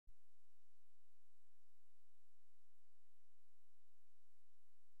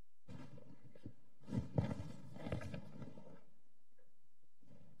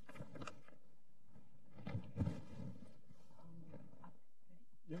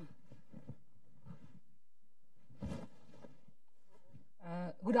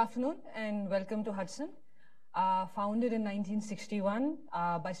afternoon and welcome to Hudson. Founded in 1961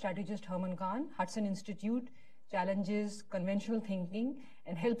 by strategist Herman Kahn, Hudson Institute challenges conventional thinking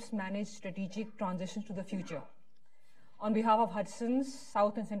and helps manage strategic transitions to the future. On behalf of Hudson's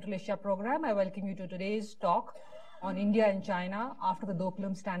South and Central Asia program, I welcome you to today's talk on India and China after the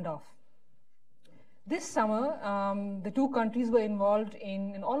Doklam standoff. This summer, the two countries were involved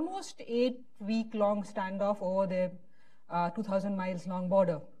in an almost 8-week-long standoff over their 2,000 miles long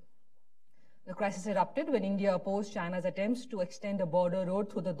border. The crisis erupted when India opposed China's attempts to extend a border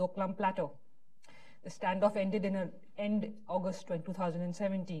road through the Doklam plateau. The standoff ended in end August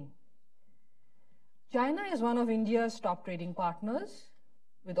 2017. China is one of India's top trading partners,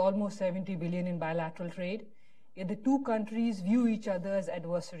 with almost 70 billion in bilateral trade. Yet the two countries view each other as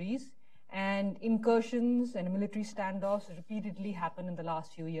adversaries, and incursions and military standoffs repeatedly happen in the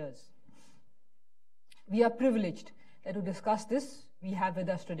last few years. We are privileged that to discuss this, we have with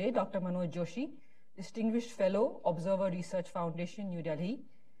us today Dr. Manoj Joshi, Distinguished Fellow, Observer Research Foundation, New Delhi.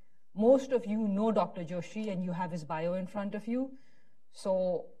 Most of you know Dr. Joshi and you have his bio in front of you.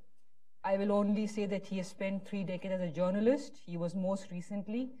 So I will only say that he has spent 3 decades as a journalist. He was most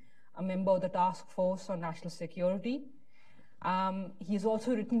recently a member of the Task Force on National Security. He has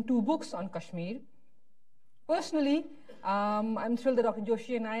also written 2 books on Kashmir. Personally, I'm thrilled that Dr.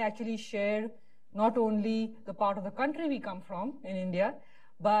 Joshi and I actually share not only the part of the country we come from in India,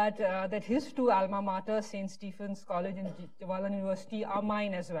 but that his 2 alma mater, St. Stephen's College and Jawaharlal University, are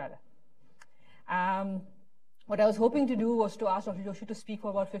mine as well. What I was hoping to do was to ask Dr. Joshi to speak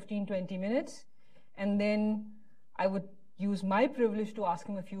for about 15-20 minutes, and then I would use my privilege to ask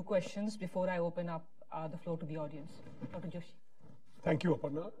him a few questions before I open up the floor to the audience. Dr. Joshi. Thank you,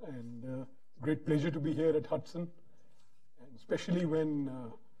 Aparna, and great pleasure to be here at Hudson, and especially when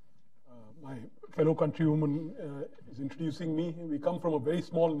my fellow countrywoman is introducing me. We come from a very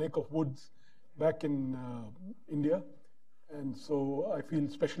small neck of woods back in India, and so I feel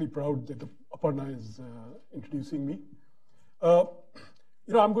especially proud that Aparna is introducing me.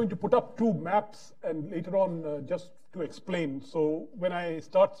 I'm going to put up 2 maps and later on just to explain. So when I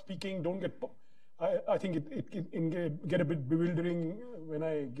start speaking, don't get, I think it can get a bit bewildering when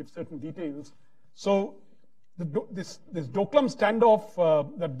I give certain details. So this Doklam standoff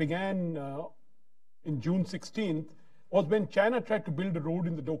that began in June 16th was when China tried to build a road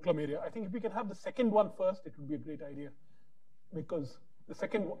in the Doklam area. I think if we can have the second one first, it would be a great idea, because the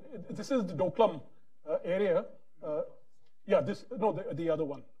second one, this is the Doklam area. The other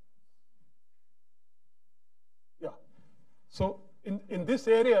one. Yeah. So in this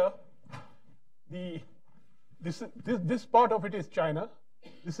area, this part of it is China.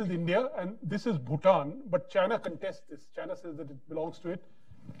 This is India, and this is Bhutan, but China contests this. China says that it belongs to it.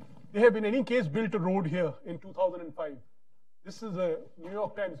 They have, in any case, built a road here in 2005. This is a New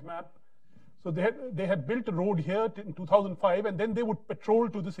York Times map. So they had built a road here in 2005, and then they would patrol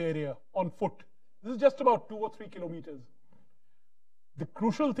to this area on foot. This is just about 2 or 3 kilometers. The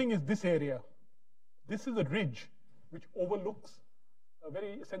crucial thing is this area. This is a ridge which overlooks a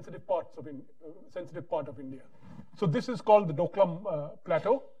very sensitive part of India. So this is called the Doklam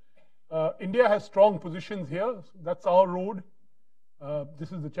Plateau. India has strong positions here. That's our road.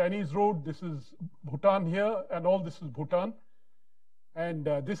 This is the Chinese road. This is Bhutan here, and all this is Bhutan. And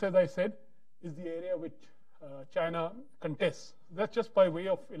this, as I said, is the area which China contests. That's just by way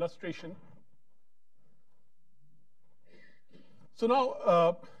of illustration. So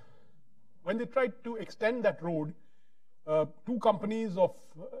now, when they tried to extend that road, 2 companies of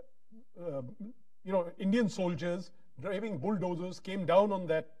Indian soldiers driving bulldozers came down on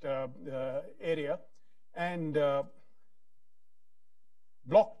that area and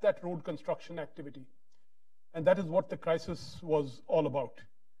blocked that road construction activity. And that is what the crisis was all about.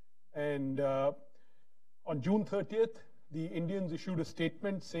 And on June 30th, the Indians issued a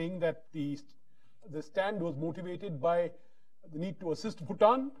statement saying that the stand was motivated by the need to assist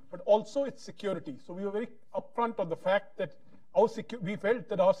Bhutan, but also its security. So we were very upfront on the fact that we felt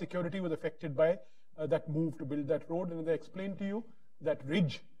that our security was affected by that move to build that road. And as I explained to you, that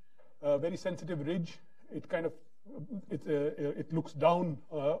ridge, very sensitive ridge, it looks down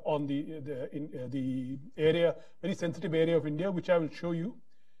on the area, very sensitive area of India, which I will show you.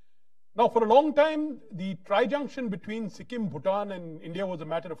 Now, for a long time, the tri-junction between Sikkim, Bhutan, and India was a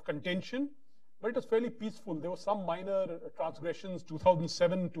matter of contention. But it was fairly peaceful. There were some minor transgressions,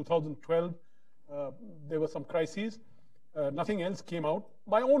 2007, 2012. There were some crises. Nothing else came out.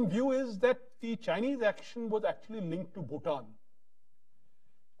 My own view is that the Chinese action was actually linked to Bhutan.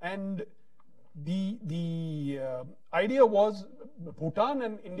 And the idea was Bhutan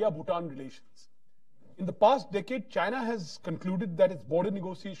and India-Bhutan relations. In the past decade, China has concluded that its border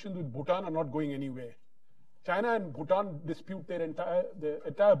negotiations with Bhutan are not going anywhere. China and Bhutan dispute their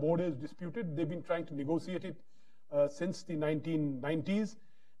entire border is disputed. They've been trying to negotiate it since the 1990s,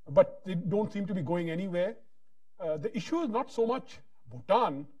 but they don't seem to be going anywhere. The issue is not so much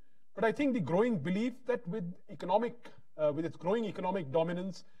Bhutan, but I think the growing belief that with its growing economic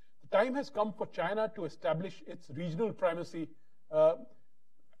dominance, the time has come for China to establish its regional primacy.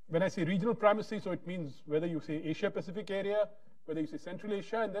 When I say regional primacy, so it means whether you say Asia-Pacific area, whether you say Central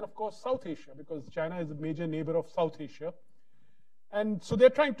Asia, and then of course South Asia, because China is a major neighbor of South Asia. And so they're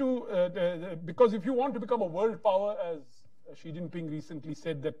trying to, because if you want to become a world power, as Xi Jinping recently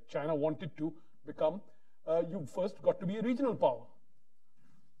said that China wanted to become, you've first got to be a regional power.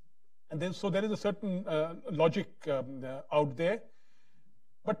 And so there is a certain logic out there.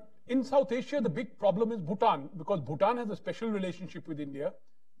 But in South Asia, the big problem is Bhutan, because Bhutan has a special relationship with India.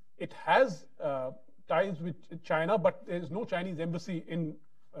 It has ties with China, but there is no Chinese embassy in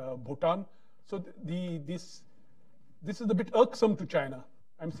Bhutan. So this is a bit irksome to China.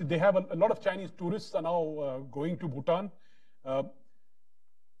 I mean, they have a lot of Chinese tourists are now going to Bhutan.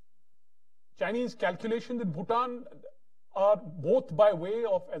 Chinese calculations in Bhutan are both by way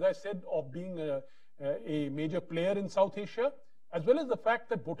of, as I said, of being a major player in South Asia, as well as the fact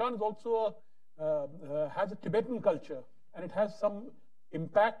that Bhutan is also has a Tibetan culture, and it has some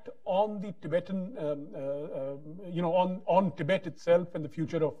impact on the Tibetan, on Tibet itself and the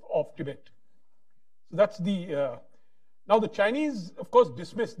future of Tibet. So that's the, now the Chinese, of course,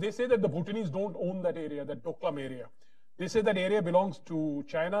 dismiss. They say that the Bhutanese don't own that area, that Doklam area. They say that area belongs to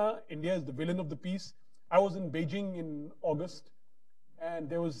China. India is the villain of the piece. I was in Beijing in August, and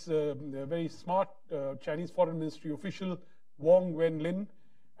there was a very smart Chinese Foreign Ministry official, Wong Wenlin,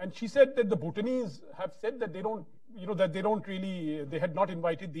 and she said that the Bhutanese have said that they don't, they had not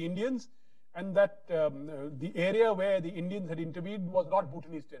invited the Indians, and that the area where the Indians had intervened was not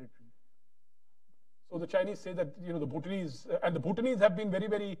Bhutanese territory. So the Chinese say that, the Bhutanese, and the Bhutanese have been very,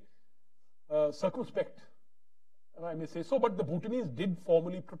 very circumspect, I may say so, but the Bhutanese did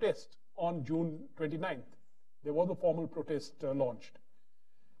formally protest on June 29th. There was a formal protest launched.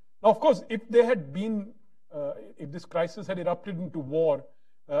 Now, of course, if there had been, if this crisis had erupted into war,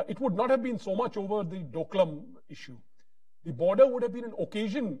 it would not have been so much over the Doklam issue. The border would have been an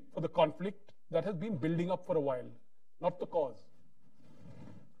occasion for the conflict that has been building up for a while, not the cause.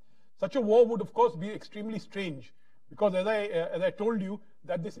 Such a war would, of course, be extremely strange, because as I told you,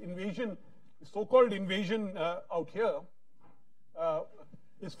 that this invasion, the so-called invasion out here,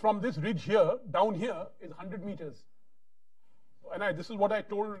 is from this ridge here, down here, is 100 meters. And this is what I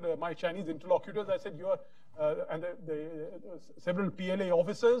told my Chinese interlocutors. I said, and several PLA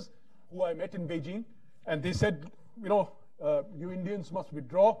officers who I met in Beijing, and they said, you Indians must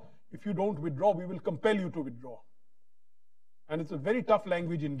withdraw. If you don't withdraw, we will compel you to withdraw. And it's a very tough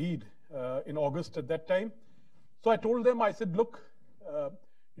language indeed in August at that time. So I told them, I said, look,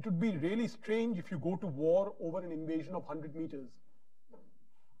 it would be really strange if you go to war over an invasion of 100 meters.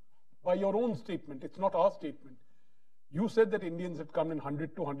 By your own statement, it's not our statement. You said that Indians had come in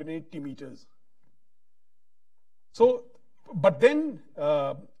 100 to 180 meters. So, but then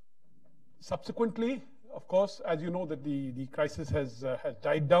subsequently, of course, as you know, that the crisis has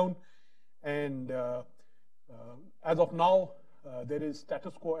died down, and as of now, there is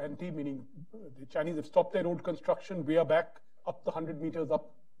status quo ante, meaning the Chinese have stopped their road construction. We are back up the 100 meters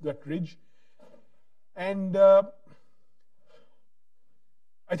up that ridge, and I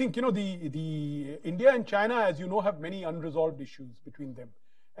think the India and China, as you know, have many unresolved issues between them,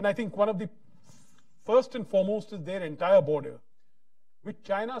 and I think one of the first and foremost is their entire border, which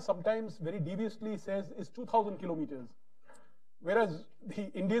China sometimes very deviously says is 2,000 kilometers, whereas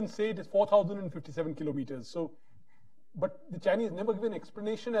the Indians say it is 4,057 kilometers. So, but the Chinese never give an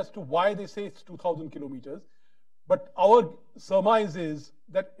explanation as to why they say it's 2,000 kilometers. But our surmise is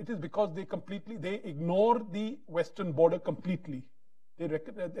that it is because they ignore the western border completely.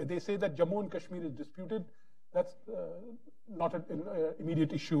 They say that Jammu and Kashmir is disputed. That's not an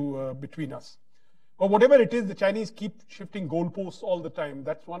immediate issue between us. But whatever it is, the Chinese keep shifting goalposts all the time.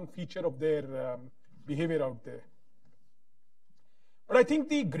 That's one feature of their behavior out there. But I think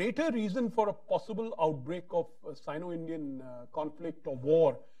the greater reason for a possible outbreak of Sino-Indian conflict or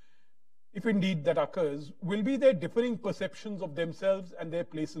war, if indeed that occurs, will be their differing perceptions of themselves and their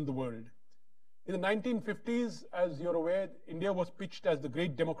place in the world. In the 1950s, as you're aware, India was pitched as the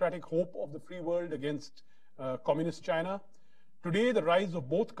great democratic hope of the free world against communist China. Today, the rise of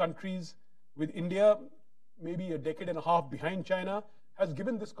both countries, with India maybe a decade and a half behind China, has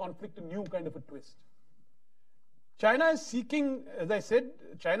given this conflict a new kind of a twist. China is seeking, as I said,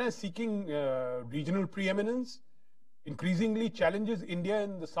 China is seeking regional preeminence, increasingly challenges India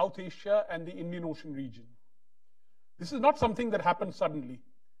in the South Asia and the Indian Ocean region. This is not something that happened suddenly.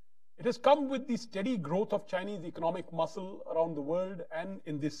 It has come with the steady growth of Chinese economic muscle around the world and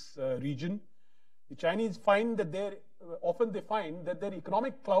in this region. The Chinese find that often they find that their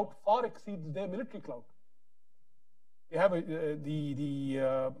economic clout far exceeds their military clout. They have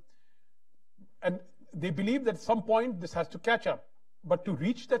and they believe that at some point this has to catch up. But to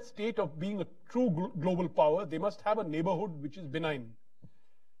reach that state of being a true global power, they must have a neighborhood which is benign.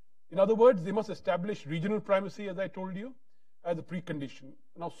 In other words, they must establish regional primacy, as I told you, as a precondition.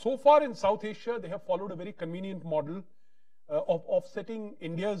 Now, so far in South Asia, they have followed a very convenient model of offsetting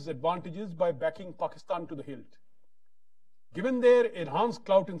India's advantages by backing Pakistan to the hilt. Given their enhanced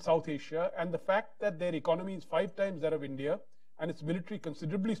clout in South Asia and the fact that their economy is 5 times that of India and its military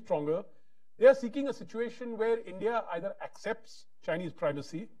considerably stronger, they are seeking a situation where India either accepts Chinese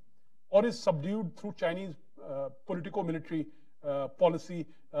primacy or is subdued through Chinese politico-military policy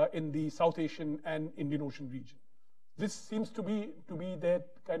in the South Asian and Indian Ocean region. This seems to be their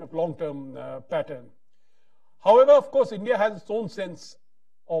kind of long-term pattern. However, of course, India has its own sense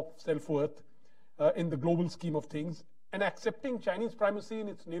of self-worth in the global scheme of things, and accepting Chinese primacy in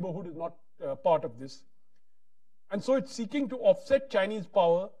its neighborhood is not part of this. And so it's seeking to offset Chinese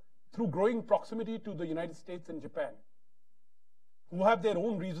power through growing proximity to the United States and Japan, who have their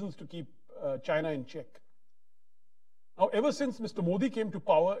own reasons to keep China in check. Now, ever since Mr. Modi came to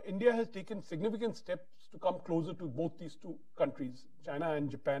power, India has taken significant steps to come closer to both these two countries, China and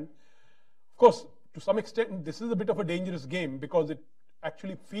Japan. Of course, to some extent, this is a bit of a dangerous game because it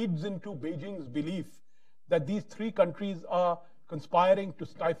actually feeds into Beijing's belief that these 3 countries are conspiring to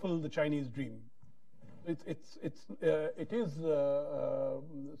stifle the Chinese dream. It is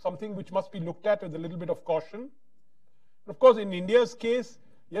something which must be looked at with a little bit of caution. Of course, in India's case,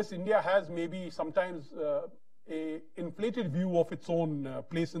 yes, India has maybe sometimes a inflated view of its own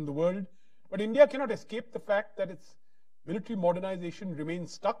place in the world, but India cannot escape the fact that its military modernization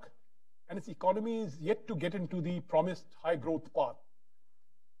remains stuck and its economy is yet to get into the promised high growth path.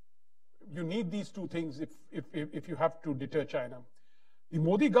 You need these 2 things if you have to deter China. The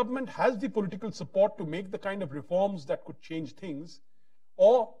Modi government has the political support to make the kind of reforms that could change things,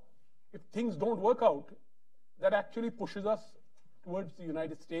 or if things don't work out, that actually pushes us towards the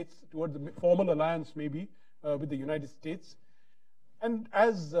United States, towards a formal alliance maybe with the United States. And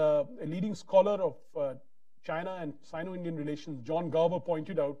as a leading scholar of China and Sino-Indian relations, John Garver,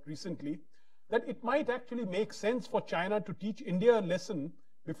 pointed out recently, that it might actually make sense for China to teach India a lesson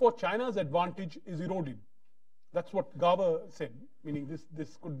before China's advantage is eroded. That's what Garver said, meaning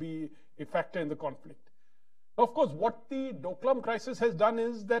this could be a factor in the conflict. Now, of course, what the Doklam crisis has done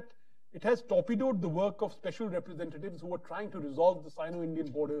is that it has torpedoed the work of special representatives who were trying to resolve the Sino-Indian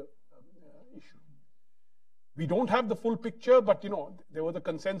border issue. We don't have the full picture, but there was a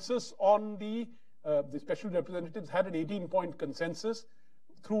consensus on the special representatives had an 18-point consensus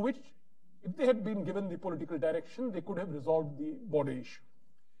through which, if they had been given the political direction, they could have resolved the border issue.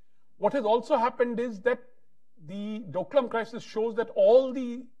 What has also happened is that the Doklam crisis shows that all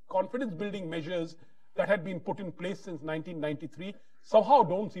the confidence-building measures that had been put in place since 1993 somehow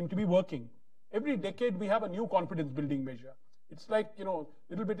don't seem to be working. Every decade we have a new confidence-building measure. It's like, a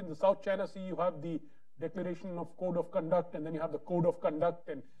little bit in the South China Sea, you have the Declaration of Code of Conduct, and then you have the Code of Conduct,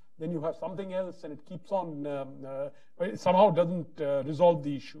 and then you have something else, and it keeps on, but it somehow doesn't resolve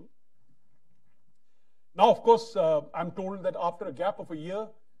the issue. Now, of course, I'm told that after a gap of a year,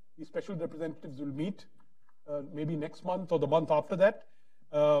 the special representatives will meet, maybe next month or the month after that.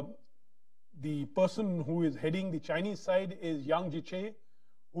 The person who is heading the Chinese side is Yang Jiechi,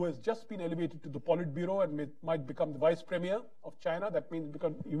 who has just been elevated to the Politburo and might become the vice premier of China. That means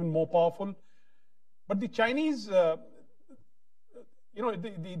become even more powerful. But the Chinese,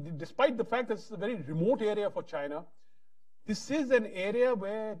 despite the fact that it's a very remote area for China, this is an area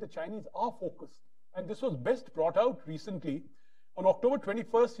where the Chinese are focused. And this was best brought out recently. On October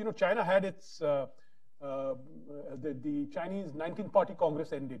 21st, China had its, the Chinese 19th Party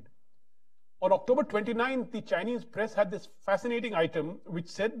Congress ended. On October 29th, the Chinese press had this fascinating item which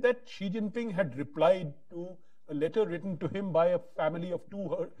said that Xi Jinping had replied to a letter written to him by a family of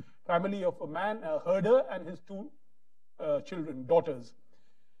a man, a herder, and his 2 children, daughters.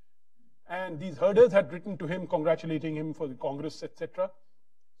 And these herders had written to him, congratulating him for the Congress, etc.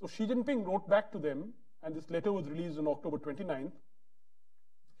 So Xi Jinping wrote back to them, and this letter was released on October 29th,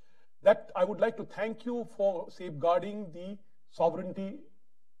 that I would like to thank you for safeguarding the sovereignty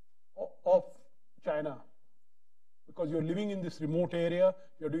of China, because you're living in this remote area,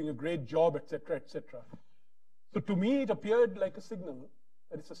 you're doing a great job, etc., etc. So to me, it appeared like a signal.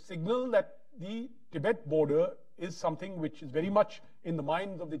 That it's a signal that the Tibet border is something which is very much in the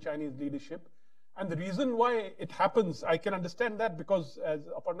minds of the Chinese leadership. And the reason why it happens, I can understand that because, as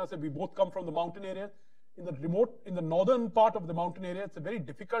Aparna said, we both come from the mountain area. In the northern part of the mountain area, it's a very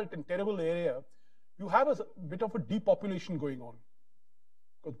difficult and terrible area. You have a bit of a depopulation going on.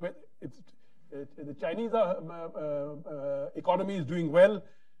 Because the Chinese economy is doing well.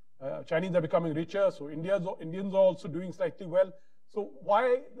 Chinese are becoming richer, so Indians are also doing slightly well. So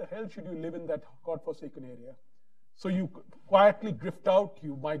why the hell should you live in that godforsaken area? So you quietly drift out,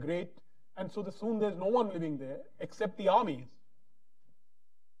 you migrate, and so soon there's no one living there except the armies.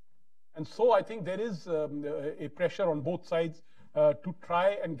 And so I think there is a pressure on both sides to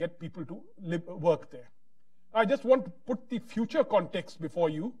try and get people to work there. I just want to put the future context before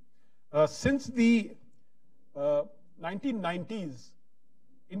you. Since the 1990s,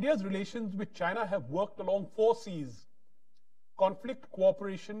 India's relations with China have worked along 4 C's: conflict,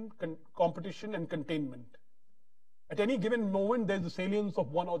 cooperation, competition, and containment. At any given moment, there's a salience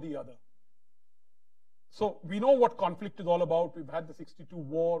of one or the other. So we know what conflict is all about. We've had the 62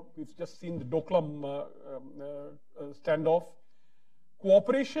 war. We've just seen the Doklam standoff.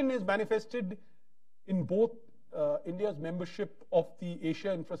 Cooperation is manifested in both India's membership of the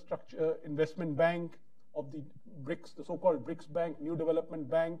Asia Infrastructure Investment Bank, of the BRICS, the so-called BRICS Bank, New Development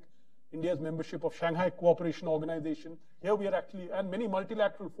Bank, India's membership of Shanghai Cooperation Organization. Here we are actually, and many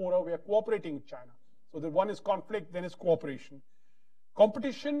multilateral fora, we are cooperating with China. So the one is conflict, then is cooperation.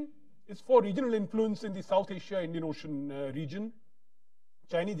 Competition is for regional influence in the South Asia, Indian Ocean region.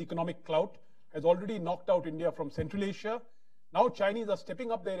 Chinese economic clout has already knocked out India from Central Asia. Now Chinese are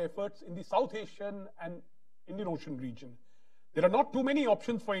stepping up their efforts in the South Asian and Indian Ocean region. There are not too many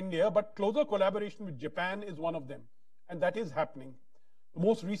options for India, but closer collaboration with Japan is one of them, and that is happening. The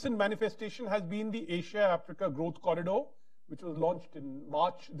most recent manifestation has been the Asia-Africa Growth Corridor, which was launched in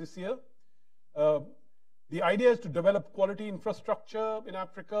March this year. The idea is to develop quality infrastructure in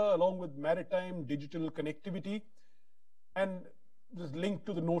Africa along with maritime digital connectivity, and this is linked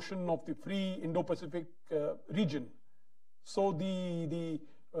to the notion of the free Indo-Pacific region. So the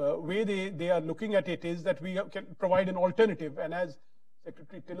way they are looking at it is that we can provide an alternative, and as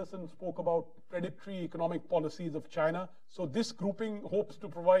Secretary Tillerson spoke about predatory economic policies of China, so this grouping hopes to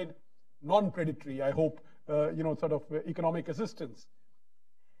provide non-predatory, I hope, sort of economic assistance.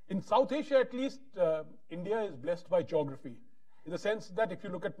 In South Asia, at least, India is blessed by geography, in the sense that if you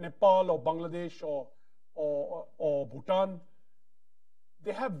look at Nepal or Bangladesh or Bhutan,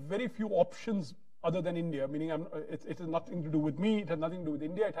 they have very few options other than India, meaning it has nothing to do with me, it has nothing to do with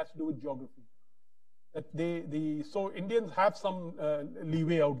India, it has to do with geography. That so Indians have some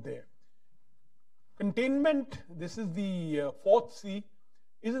leeway out there. Containment, this is the 4th C,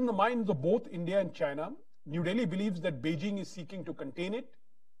 is in the minds of both India and China. New Delhi believes that Beijing is seeking to contain it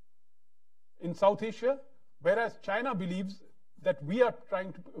in South Asia, whereas China believes that we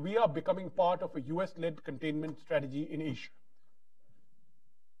are becoming part of a US-led containment strategy in Asia.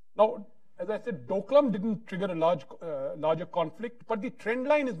 Now, as I said, Doklam didn't trigger a larger conflict, but the trend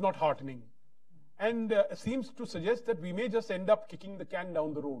line is not heartening, and seems to suggest that we may just end up kicking the can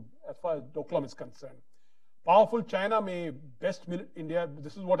down the road as far as Doklam is concerned. Powerful China may best India.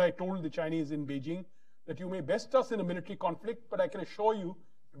 This is what I told the Chinese in Beijing, that you may best us in a military conflict, but I can assure you,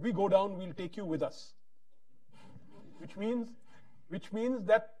 if we go down, we'll take you with us. Which means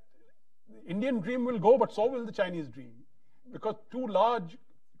that the Indian dream will go, but so will the Chinese dream, because 2 large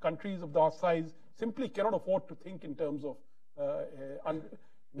countries of our size simply cannot afford to think in terms of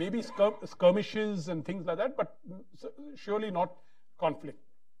maybe skirmishes and things like that, but surely not conflict.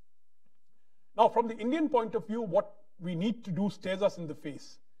 Now, from the Indian point of view, what we need to do stares us in the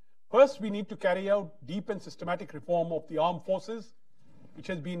face. First, we need to carry out deep and systematic reform of the armed forces, which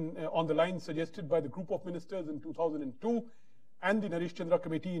has been on the line suggested by the group of ministers in 2002 and the Naresh Chandra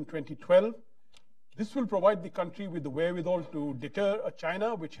Committee in 2012. This will provide the country with the wherewithal to deter a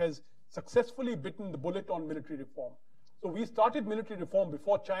China which has successfully bitten the bullet on military reform. So we started military reform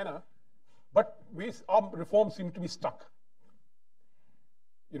before China, but our reforms seem to be stuck.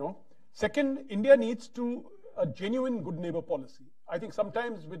 Second, India needs a genuine good neighbor policy. I think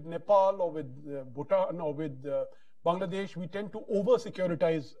sometimes with Nepal or with Bhutan or with Bangladesh, we tend to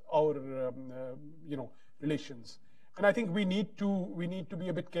over-securitize our relations, and I think we need to be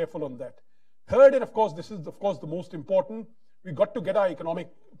a bit careful on that. Third, and of course, this is of course the most important, we've got to get our economic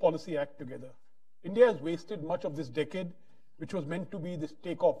policy act together. India has wasted much of this decade, which was meant to be this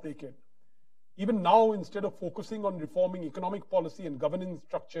take-off decade. Even now, instead of focusing on reforming economic policy and governance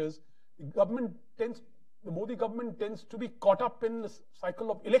structures, the Modi government tends to be caught up in the cycle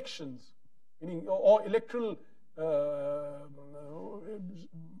of elections, or electoral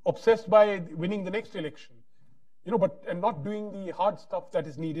obsessed by winning the next election, and not doing the hard stuff that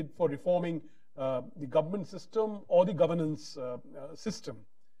is needed for reforming the government system or the governance system.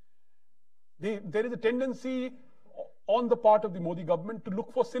 There is a tendency on the part of the Modi government to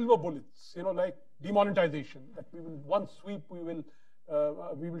look for silver bullets, like demonetization, that we will one sweep, we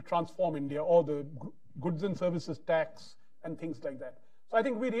will transform India, or the goods and services tax and things like that. So I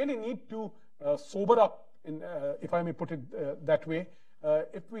think we really need to sober up, if I may put it that way,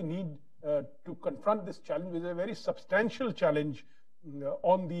 if we need to confront this challenge, which is a very substantial challenge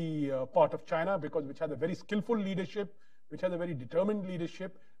on the part of China, which has a very skillful leadership, which has a very determined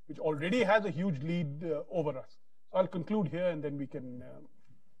leadership, which already has a huge lead over us. So I'll conclude here, and then we can...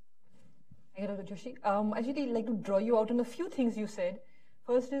 Thank you, Dr. Joshi. I'd really like to draw you out on a few things you said.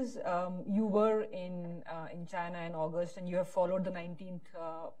 First is you were in China in August, and you have followed the 19th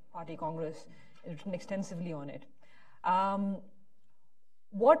Party Congress and written extensively on it.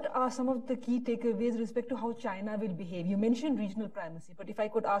 What are some of the key takeaways with respect to how China will behave? You mentioned regional primacy, but if I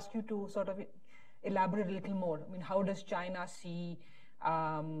could ask you to sort of elaborate a little more. I mean, how does China see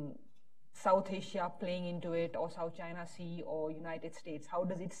South Asia playing into it, or South China Sea, or United States? How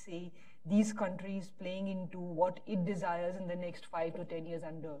does it see these countries playing into what it desires in the next 5 to 10 years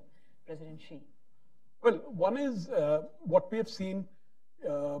under President Xi? Well, one is what we have seen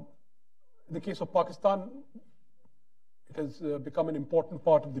in the case of Pakistan. It has become an important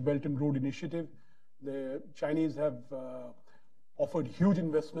part of the Belt and Road Initiative. The Chinese have offered huge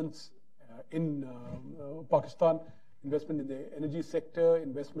investments in Pakistan, investment in the energy sector,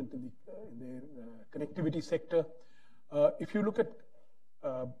 investment in the connectivity sector. If you look at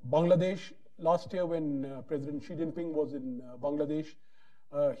Bangladesh, last year when President Xi Jinping was in Bangladesh,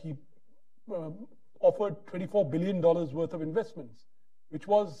 he offered $24 billion worth of investments, which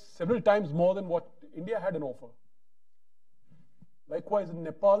was several times more than what India had an offer. Likewise, in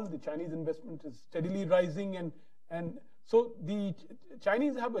Nepal, the Chinese investment is steadily rising, and so the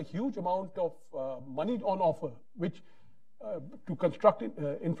Chinese have a huge amount of money on offer, which to construct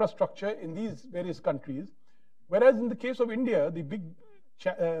infrastructure in these various countries. Whereas in the case of India,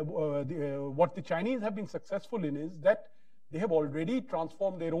 what the Chinese have been successful in is that they have already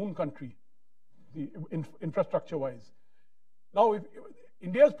transformed their own country, infrastructure-wise. Now,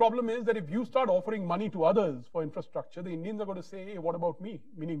 India's problem is that if you start offering money to others for infrastructure, the Indians are going to say, hey, what about me?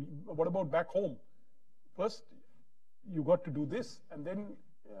 Meaning, what about back home? First, you got to do this, and then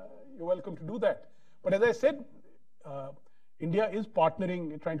you're welcome to do that. But as I said, India is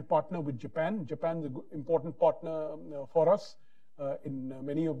trying to partner with Japan. Japan is an important partner for us in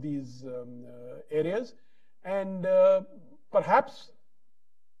many of these areas. And perhaps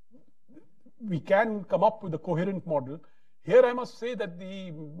we can come up with a coherent model. Here, I must say that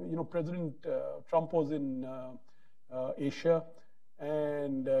President Trump was in Asia,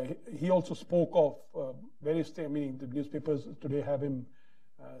 and he also spoke of various things. I mean, the newspapers today have him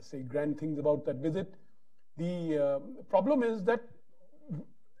say grand things about that visit. The problem is that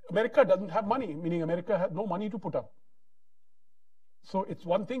America doesn't have money, meaning America has no money to put up. So it's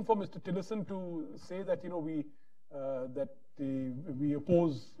one thing for Mr. Tillerson to say that we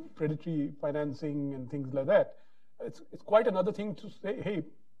oppose predatory financing and things like that. It's quite another thing to say, hey,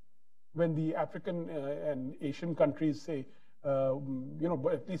 when the African and Asian countries say,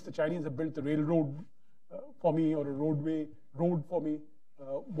 at least the Chinese have built a railroad for me, or a road for me,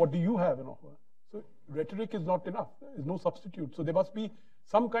 what do you have in offer? So rhetoric is not enough. There is no substitute. So there must be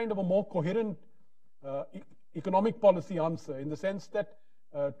some kind of a more coherent economic policy answer, in the sense that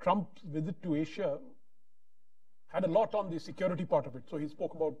Trump's visit to Asia had a lot on the security part of it. So he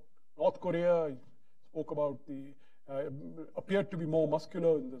spoke about North Korea, he spoke about appeared to be more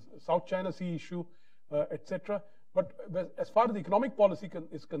muscular in the South China Sea issue, etc. But as far as the economic policy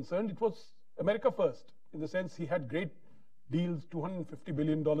is concerned, it was America first, in the sense he had great deals, $250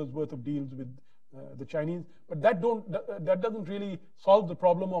 billion worth of deals with the Chinese. But that doesn't really solve the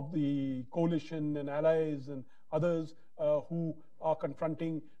problem of the coalition and allies and others who are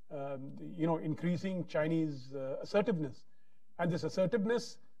confronting increasing Chinese assertiveness. And this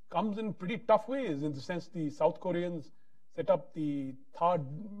assertiveness comes in pretty tough ways, in the sense the South Koreans set up the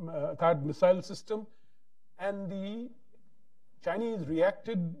THAAD missile system, and the Chinese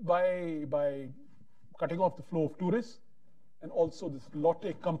reacted by cutting off the flow of tourists, and also this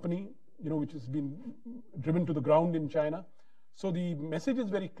Lotte company, which has been driven to the ground in China. So the message is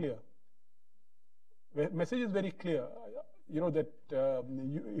very clear. The message is very clear, that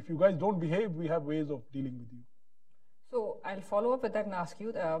if you guys don't behave, we have ways of dealing with you. So I'll follow up with that and ask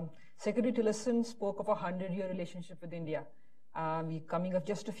you. Secretary Tillerson spoke of a 100-year relationship with India. We're coming up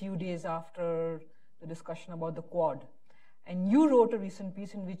just a few days after the discussion about the Quad. And you wrote a recent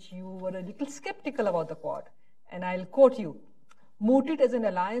piece in which you were a little skeptical about the Quad. And I'll quote you. Mooted as an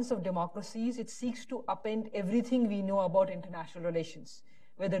alliance of democracies, it seeks to upend everything we know about international relations,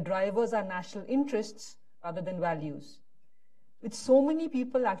 where the drivers are national interests rather than values. With so many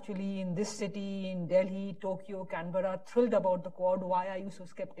people actually in this city, in Delhi, Tokyo, Canberra, thrilled about the Quad, why are you so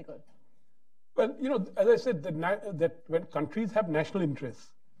skeptical? Well, you know, as I said, that when countries have national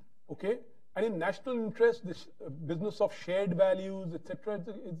interests, okay, and in national interest, this business of shared values, etc.,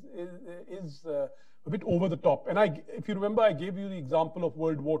 is a bit over the top. And if you remember, I gave you the example of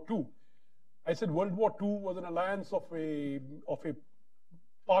World War II. I said World War II was an alliance of a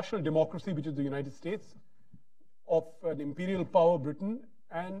partial democracy, which is the United States, of an imperial power, Britain,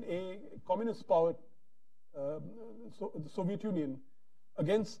 and a communist power, the Soviet Union,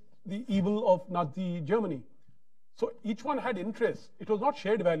 against the evil of Nazi Germany. So each one had interests. It was not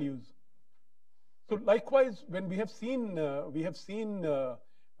shared values. So likewise, when we have seen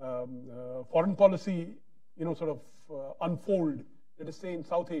foreign policy, you know, sort of unfold, let us say in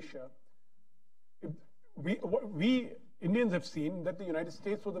South Asia, we Indians have seen that the United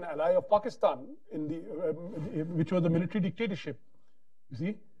States was an ally of Pakistan in the which was a military dictatorship. You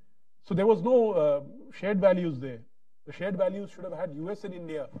see, so there was no shared values there. The shared values should have had US and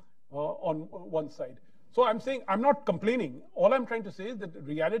India on one side. So I'm saying, I'm not complaining. All I'm trying to say is that the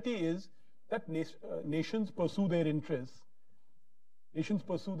reality is that nations pursue their interests. Nations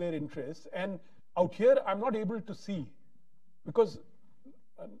pursue their interests. And out here, I'm not able to see, because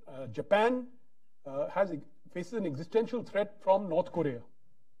Japan faces an existential threat from North Korea.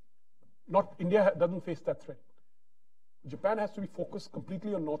 India doesn't face that threat. Japan has to be focused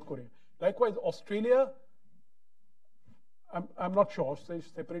completely on North Korea. Likewise, Australia, I'm not sure. It's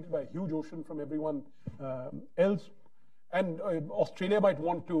separated by a huge ocean from everyone else. And Australia might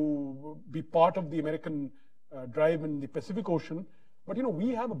want to be part of the American drive in the Pacific Ocean. But, you know, we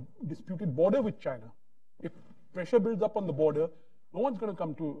have a disputed border with China. If pressure builds up on the border, no one's going to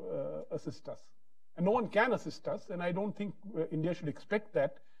come to assist us. And no one can assist us. And I don't think India should expect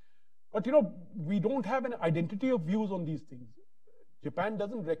that. But, you know, we don't have an identity of views on these things. Japan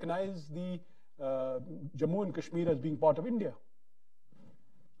doesn't recognize the Jammu and Kashmir as being part of India.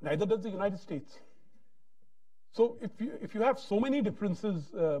 Neither does the United States. So if you have so many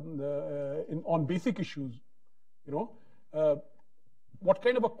differences on basic issues, you know, what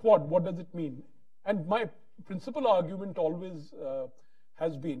kind of a Quad, what does it mean? And my principal argument always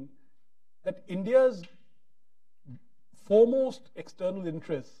has been that India's foremost external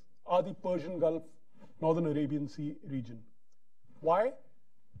interests are the Persian Gulf, Northern Arabian Sea region. Why?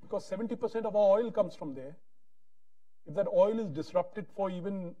 Because 70% of our oil comes from there. If that oil is disrupted for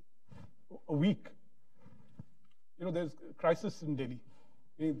even a week, you know, there's crisis in Delhi.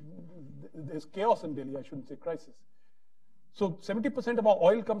 There's chaos in Delhi, I shouldn't say crisis. So 70% of our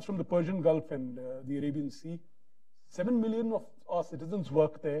oil comes from the Persian Gulf and the Arabian Sea. 7 million of our citizens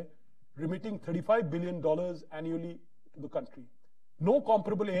work there, remitting $35 billion annually to the country. No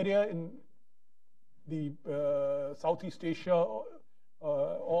comparable area in the Southeast Asia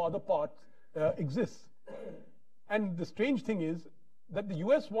or other parts exists. And the strange thing is that the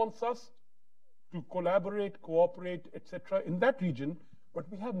US wants us to collaborate, cooperate, etc. in that region, but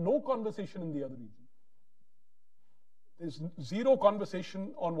we have no conversation in the other region. There's zero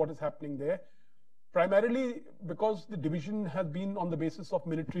conversation on what is happening there, primarily because the division has been on the basis of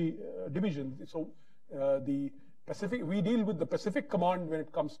military divisions. So the Pacific, we deal with the Pacific Command when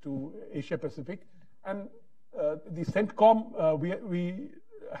it comes to Asia Pacific, and the CENTCOM, we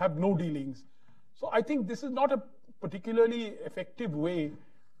have no dealings. So I think this is not a particularly effective way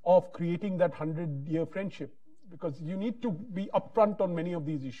of creating that 100-year friendship, because you need to be upfront on many of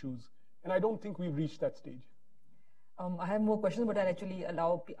these issues. And I don't think we've reached that stage. I have more questions, but I'll actually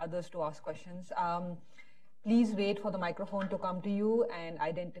allow others to ask questions. Please wait for the microphone to come to you and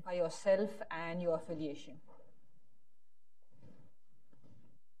identify yourself and your affiliation.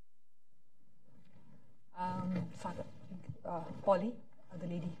 Sagar, Polly, the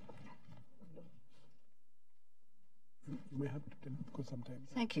lady. You may have to tell, because sometimes.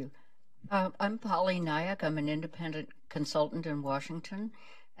 Thank you. I'm Polly Nayak. I'm an independent consultant in Washington.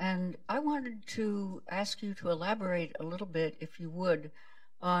 And I wanted to ask you to elaborate a little bit, if you would,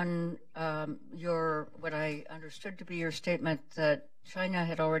 on what I understood to be your statement that China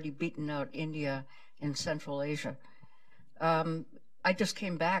had already beaten out India in Central Asia. I just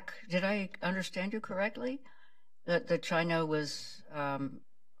came back. Did I understand you correctly? That China was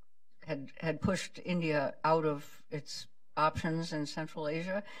had pushed India out of its options in Central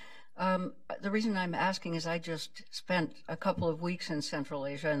Asia? The reason I'm asking is I just spent a couple of weeks in Central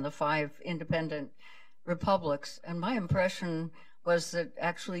Asia in the 5 independent republics, and my impression was that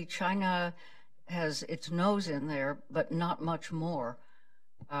actually China has its nose in there, but not much more.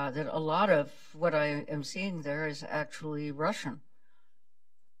 That a lot of what I am seeing there is actually Russian,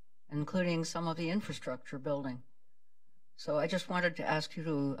 including some of the infrastructure building. So I just wanted to ask you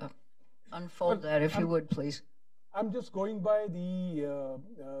to unfold that, if you would, please. I'm just going by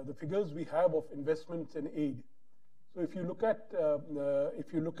the figures we have of investments and aid. So if you look at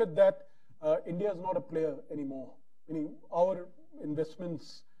that, India is not a player anymore. Meaning our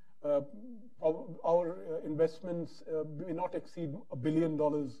investments may not exceed $1 billion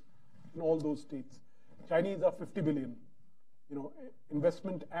in all those states. Chinese are 50 billion,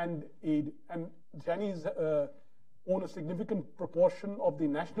 investment and aid, and Chinese own a significant proportion of the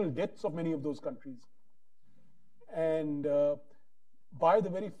national debts of many of those countries. And by the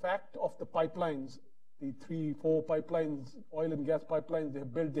very fact of the pipelines, the 3-4 pipelines, oil and gas pipelines they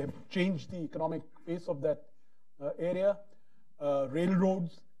have built, they have changed the economic face of that area,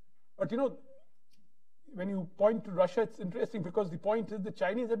 railroads. But when you point to Russia, it's interesting because the point is the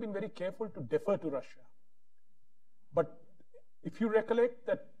Chinese have been very careful to defer to Russia. But if you recollect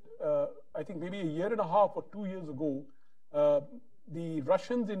that, I think maybe a year and a half or 2 years ago, the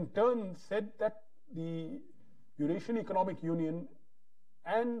Russians in turn said that the Eurasian Economic Union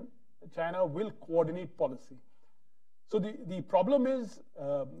and China will coordinate policy. So the problem is,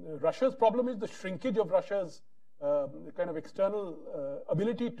 Russia's problem is the shrinkage of Russia's kind of external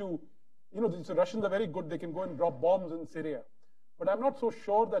ability to, the Russians are very good, they can go and drop bombs in Syria. But I'm not so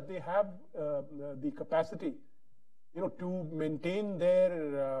sure that they have the capacity, to maintain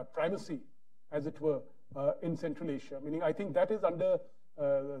their primacy, as it were, in Central Asia. Meaning, I think that is under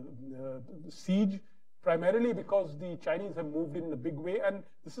siege, primarily because the Chinese have moved in a big way, and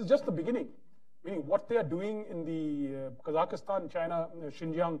this is just the beginning. Meaning, what they are doing in the Kazakhstan-China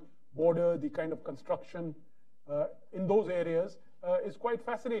Xinjiang border, the kind of construction in those areas is quite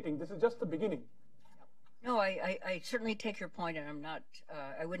fascinating. This is just the beginning. No, I certainly take your point, and I'm not,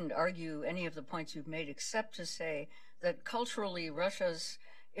 I wouldn't argue any of the points you've made, except to say that culturally Russia's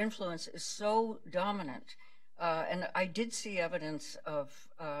influence is so dominant. And I did see evidence of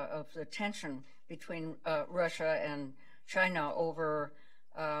the tension between Russia and China over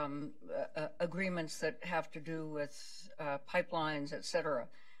agreements that have to do with pipelines, et cetera.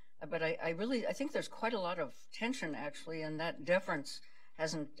 But I think there's quite a lot of tension, actually, and that deference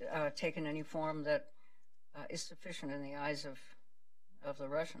hasn't taken any form that is sufficient in the eyes of the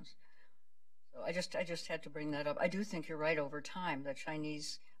Russians. So I just had to bring that up. I do think you're right. Over time, the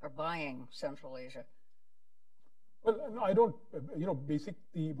Chinese are buying Central Asia. Well, no, I don't.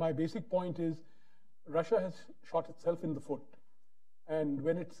 My basic point is, Russia has shot itself in the foot, and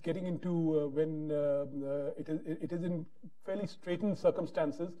when it's getting into it is in fairly straitened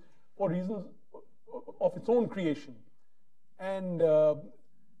circumstances for reasons of its own creation, and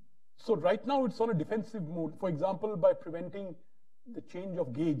so right now it's on a defensive mode. For example, by preventing the change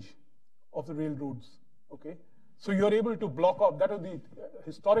of gauge of the railroads. Okay, so you're able to block off. That was the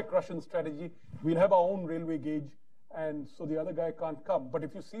historic Russian strategy. We'll have our own railway gauge, and so the other guy can't come. But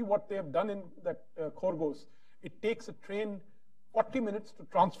if you see what they have done in that Kyrgyz, it takes a train 40 minutes to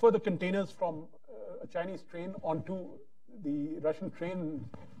transfer the containers from a Chinese train onto the Russian train and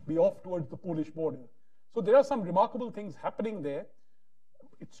be off towards the Polish border. So there are some remarkable things happening there.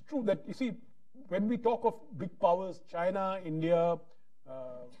 It's true that, you see, when we talk of big powers, China, India,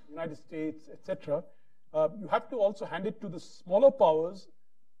 United States, etc., you have to also hand it to the smaller powers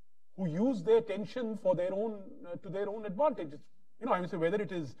who use their tension for their own to their own advantage. I would say whether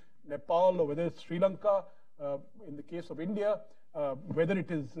it is Nepal or whether it's Sri Lanka, in the case of India, whether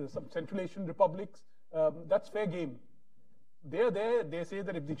it is some Central Asian republics, that's fair game. They're there. They say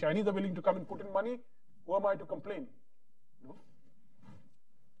that if the Chinese are willing to come and put in money, who am I to complain?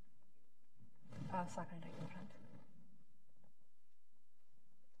 Sakura, right in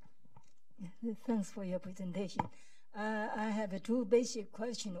front. Thanks for your presentation. I have two basic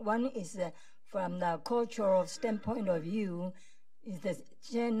questions. One is from the cultural standpoint of view, is that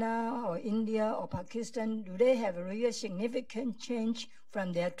China or India or Pakistan, do they have a real significant change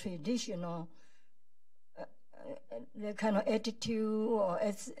from their traditional their kind of attitude or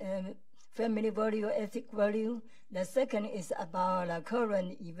family value or ethic value? The second is about the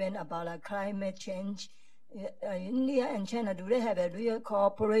current event about climate change. India and China, do they have a real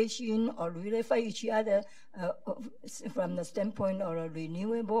cooperation or do they fight each other from the standpoint of a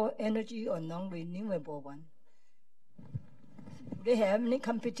renewable energy or non-renewable one? Do they have any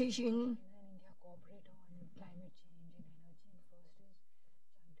competition? India cooperate on climate change and energy, and first is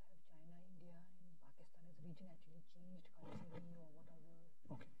trying to have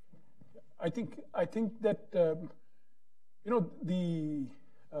I think that the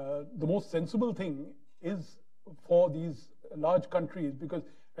most sensible thing is for these large countries, because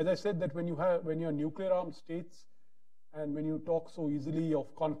as I said, that when you're nuclear armed states, and when you talk so easily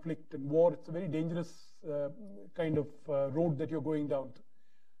of conflict and war, it's a very dangerous kind of road that you're going down.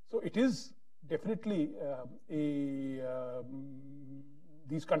 So it is definitely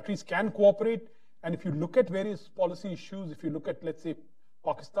these countries can cooperate. And if you look at various policy issues, if you look at, let's say,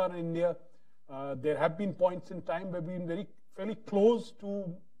 Pakistan and India, there have been points in time where we've been fairly close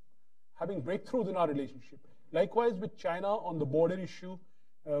to having breakthroughs in our relationship. Likewise with China on the border issue,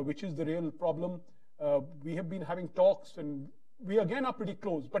 which is the real problem. We have been having talks, and we again are pretty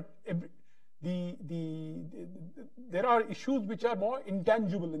close. But there are issues which are more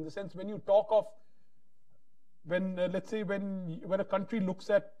intangible, in the sense when you talk of let's say when a country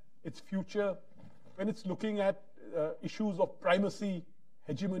looks at its future, when it's looking at issues of primacy,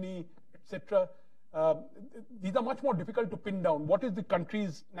 hegemony, etc. These are much more difficult to pin down. What is the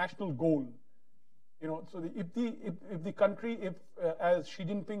country's national goal? So if the country, as Xi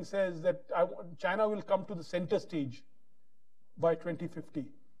Jinping says, that China will come to the center stage by 2050.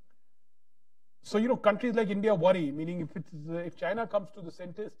 So countries like India worry, meaning if China comes to the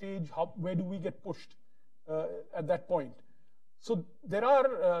center stage, where do we get pushed at that point? So there are,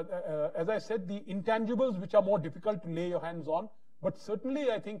 as I said, the intangibles which are more difficult to lay your hands on. But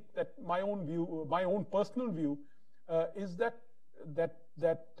certainly, I think that my own personal view, is that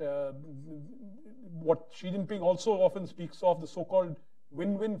what Xi Jinping also often speaks of, the so-called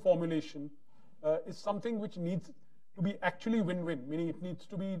win-win formulation, is something which needs to be actually win-win, meaning it needs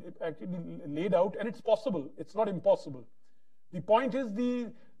to be actually laid out, and it's possible. It's not impossible. The point is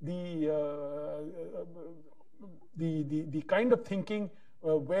the kind of thinking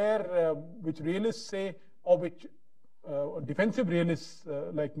which realists say, or which defensive realists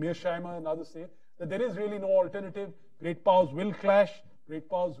like Mearsheimer and others say, that there is really no alternative. Great powers will clash. Great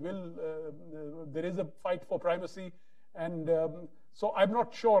powers will. There is a fight for primacy, and so I'm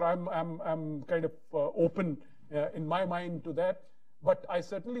not sure. I'm kind of open in my mind to that. But I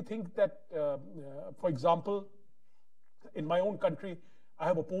certainly think that, for example, in my own country, I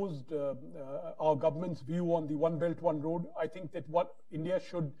have opposed our government's view on the One Belt, One Road. I think that India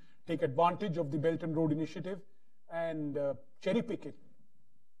should take advantage of the Belt and Road Initiative and cherry pick it.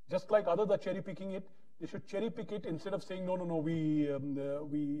 Just like others are cherry picking it, they should cherry pick it instead of saying, no, we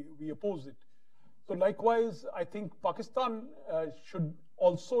oppose it. So likewise, I think Pakistan should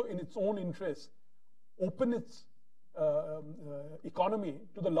also, in its own interest, open its economy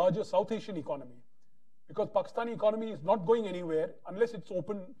to the larger South Asian economy. Because Pakistani economy is not going anywhere unless it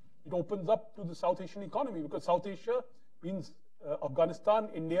opens up to the South Asian economy, because South Asia means Afghanistan,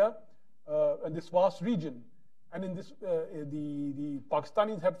 India, and this vast region. And in this, the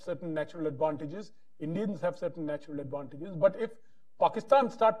Pakistanis have certain natural advantages, Indians have certain natural advantages. But if Pakistan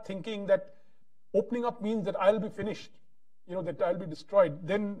start thinking that opening up means that I'll be finished, that I'll be destroyed,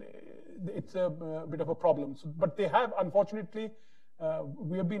 then it's a bit of a problem. So, but they have, unfortunately,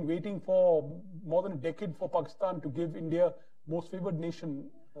 we have been waiting for more than a decade for Pakistan to give India most favored nation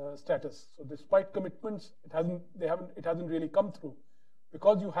status. So despite commitments, it hasn't really come through,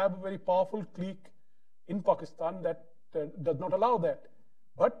 because you have a very powerful clique in Pakistan that does not allow that.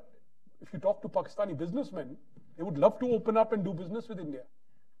 But if you talk to Pakistani businessmen, they would love to open up and do business with India,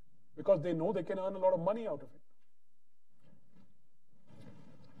 because they know they can earn a lot of money out of it.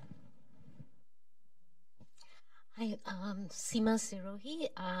 Hi, Seema Sirohi.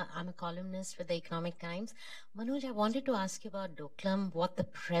 I'm a columnist for the Economic Times. Manoj, I wanted to ask you about Doklam, what the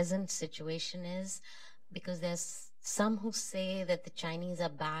present situation is, because there's some who say that the Chinese are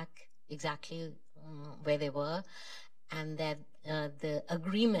back exactly where they were, and that the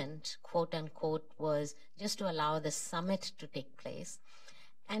agreement, quote unquote, was just to allow the summit to take place.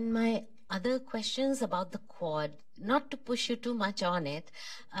 And my other questions about the Quad, not to push you too much on it,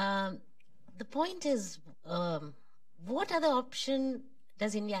 the point is, what other option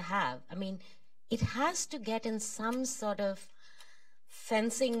does India have? I mean, it has to get in some sort of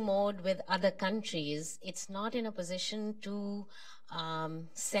fencing mode with other countries. It's not in a position to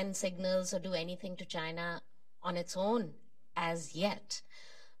send signals or do anything to China on its own as yet.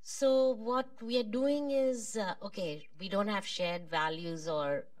 So what we are doing is, okay, we don't have shared values,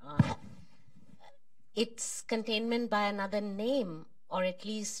 or it's containment by another name, or at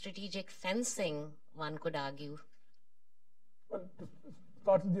least strategic fencing, one could argue. Well, to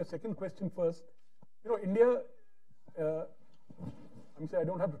start with your second question first, India, I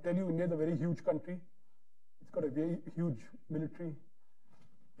don't have to tell you, India is a very huge country. It's got a very huge military.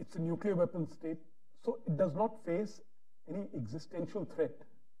 It's a nuclear weapons state. So it does not face any existential threat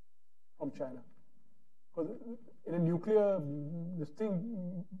from China. Because in a nuclear,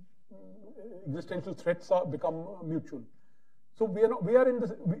 existential threats become mutual. So we are in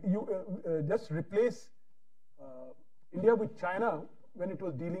this, just replace India with China when it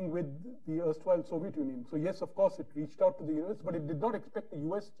was dealing with the erstwhile Soviet Union. So yes, of course, it reached out to the US, but it did not expect the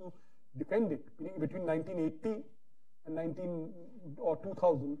US to defend it. Between 1980 and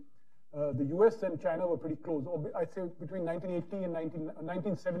 2000, the US and China were pretty close. I'd say between 1980 and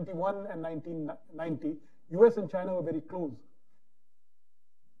 1971 and 1990, US and China were very close.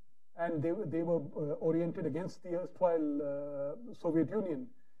 And they were oriented against the erstwhile Soviet Union.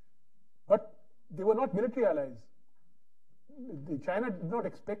 But they were not military allies. China did not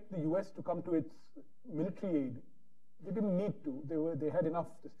expect the US to come to its military aid. They didn't need to. They had enough.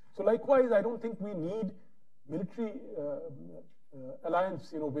 So likewise, I don't think we need military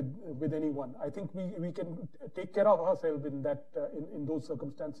alliance, with anyone. I think we can take care of ourselves in that in those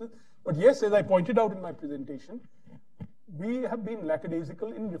circumstances. But yes, as I pointed out in my presentation, we have been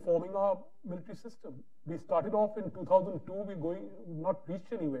lackadaisical in reforming our military system. We started off in 2002. We've not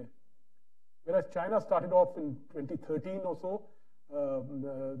reached anywhere. Whereas China started off in 2013 or so,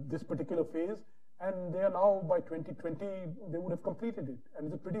 this particular phase, and they are now, by 2020, they would have completed it. And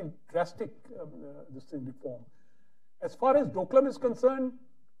it's a pretty drastic reform. As far as Doklam is concerned,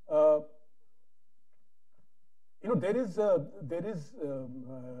 I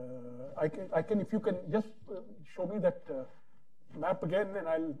can, if you can just show me that map again, and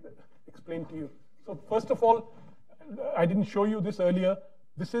I'll explain to you. So first of all, I didn't show you this earlier.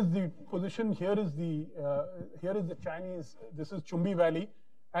 This is the position. Here is the Chinese. This is Chumbi Valley,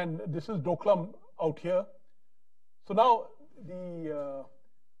 and this is Doklam out here. So now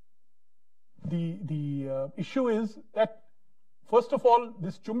the issue is that, first of all,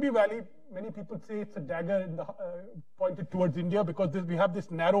 this Chumbi Valley, many people say it's a dagger in the, pointed towards India, because we have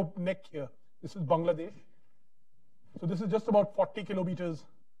this narrow neck here. This is Bangladesh. So this is just about 40 kilometers,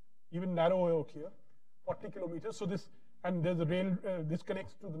 even narrower out here, 40 kilometers. So this, and there's a rail, this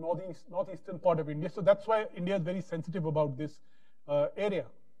connects to the northeastern part of India. So that's why India is very sensitive about this area,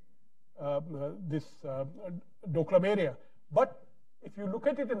 this Doklam area. But if you look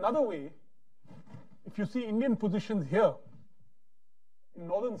at it another way, if you see Indian positions here in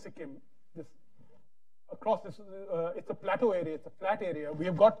northern Sikkim, this across this, it's a plateau area, it's a flat area. We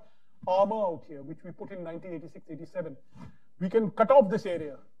have got armor out here, which we put in 1986-87. We can cut off this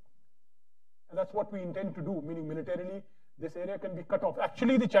area. And that's what we intend to do, meaning militarily, this area can be cut off.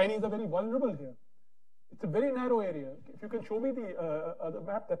 Actually, the Chinese are very vulnerable here. It's a very narrow area. If you can show me the other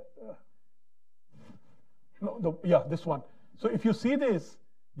map that, yeah, this one. So if you see this,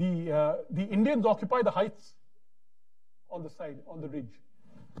 the Indians occupy the heights on the side, on the ridge.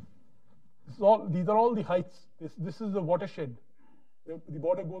 These are all the heights. This is the watershed. The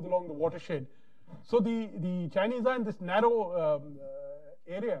border goes along the watershed. So the Chinese are in this narrow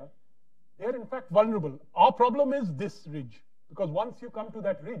area. They are in fact vulnerable. Our problem is this ridge, because once you come to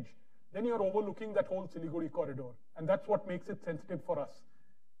that ridge, then you're overlooking that whole Siliguri corridor, and that's what makes it sensitive for us.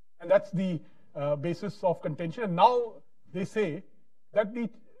 And that's the basis of contention. And now they say that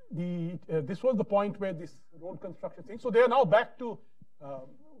this was the point where this road construction thing. So they are now back to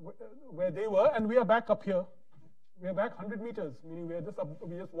where they were, and we are back up here. We are back 100 meters, meaning we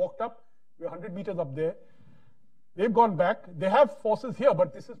just walked up. We're 100 meters up there. They've gone back. They have forces here,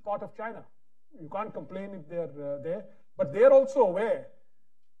 but this is part of China. You can't complain if they're there. But they're also aware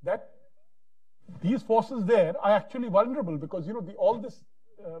that these forces there are actually vulnerable, because all this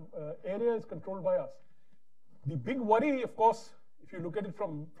area is controlled by us. The big worry, of course, if you look at it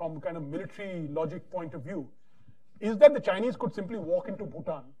from kind of military logic point of view, is that the Chinese could simply walk into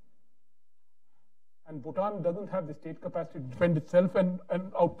Bhutan. And Bhutan doesn't have the state capacity to defend itself and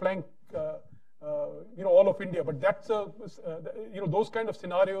outflank all of India. But that's those kind of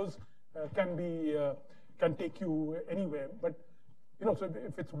scenarios can take you anywhere. But so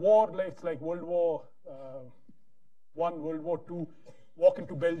if it's war, it's like World War I, World War II, walk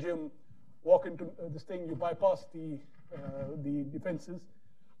into Belgium, walk into this thing, you bypass the defenses.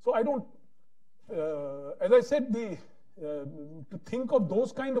 So I don't, as I said, to think of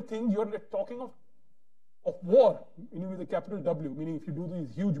those kind of things, you're talking of war, meaning with a capital W, meaning if you do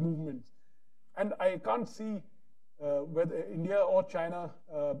these huge movements. And I can't see whether India or China,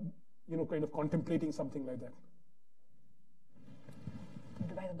 kind of contemplating something like that.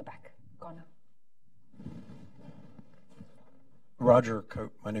 Right at the back corner.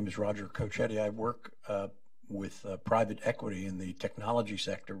 My name is Roger Cochetti. I work with private equity in the technology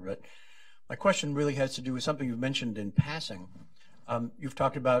sector, but my question really has to do with something you've mentioned in passing. You've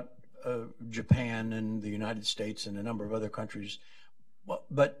talked about Japan and the United States and a number of other countries Well,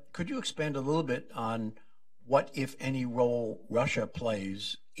 but could you expand a little bit on what, if any, role Russia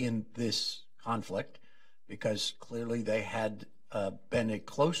plays in this conflict? Because clearly they had been a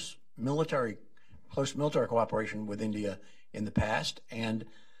close military cooperation with India in the past, and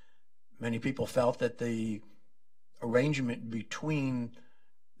many people felt that the arrangement between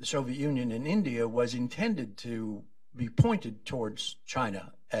the Soviet Union and India was intended to be pointed towards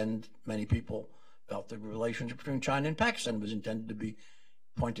China, and many people felt the relationship between China and Pakistan was intended to be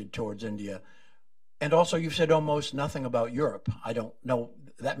pointed towards India. And also, you've said almost nothing about Europe. I don't know,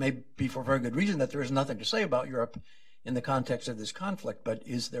 that may be for a very good reason that there is nothing to say about Europe in the context of this conflict, but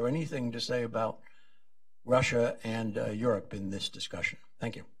is there anything to say about Russia and Europe in this discussion?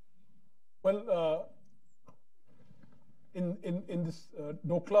 Thank you. Well, in this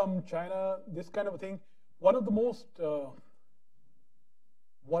Doklam, China, this kind of a thing, one of the most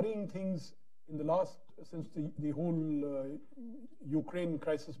worrying things in the last, since the whole Ukraine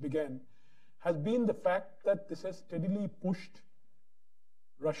crisis began, has been the fact that this has steadily pushed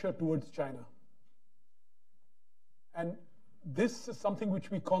Russia towards China. And this is something which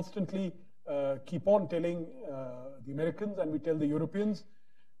we constantly keep on telling the Americans, and we tell the Europeans,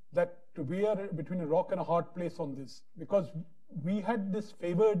 that we are between a rock and a hard place on this, because we had this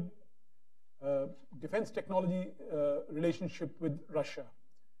favored defense technology relationship with Russia.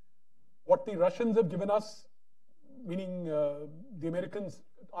 What the Russians have given us, meaning the Americans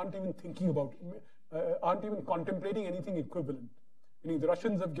aren't even thinking about, aren't even contemplating anything equivalent. Meaning the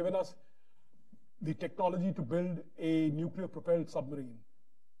Russians have given us the technology to build a nuclear-propelled submarine.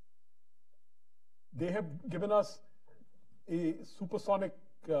 They have given us a supersonic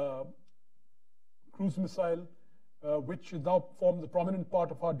cruise missile, which now forms a prominent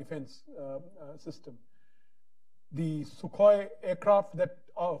part of our defense system. The Sukhoi aircraft, that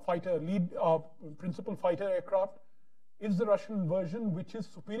our principal fighter aircraft, is the Russian version, which is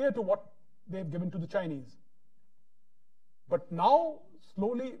superior to what they've given to the Chinese. But now,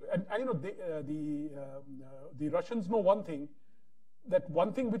 slowly, and you know, the Russians know one thing, that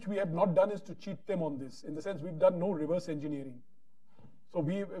one thing which we have not done is to cheat them on this. In the sense, we've done no reverse engineering. So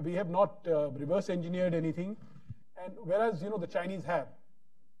we have not reverse engineered anything, and whereas, you know, the Chinese have.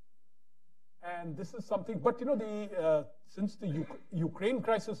 And this is something, but you know, since the Ukraine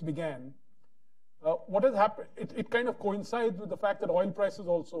crisis began, what has happened, it kind of coincides with the fact that oil prices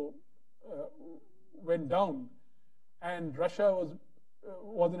also went down, and Russia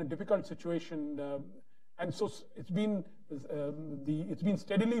was in a difficult situation, and so it's been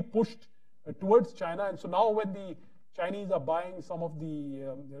steadily pushed towards China. And so now, when the Chinese are buying some of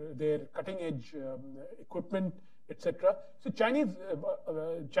their cutting-edge equipment, etc., so Chinese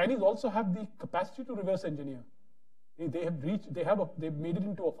also have the capacity to reverse engineer. They've made it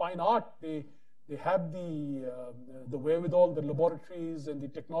into a fine art. They have the wherewithal, the laboratories, and the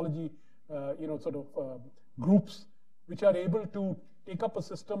technology, you know, sort of groups which are able to take up a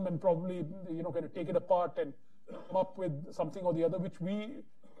system and probably, you know, kind of take it apart and come up with something or the other, which we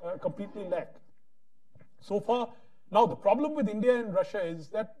completely lack. So far, now the problem with India and Russia is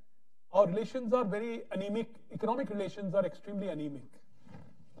that our relations are very anemic. Economic relations are extremely anemic.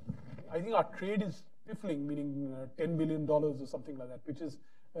 I think our trade is piffling, meaning $10 billion or something like that, which is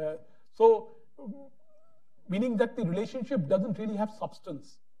so, meaning that the relationship doesn't really have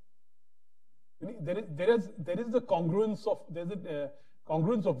substance. There is the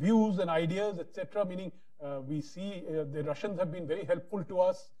congruence of views and ideas, etc. Meaning we see the Russians have been very helpful to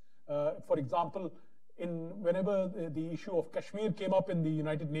us. For example, whenever the issue of Kashmir came up in the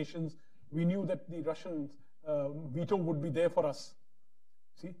United Nations, we knew that the Russian veto would be there for us.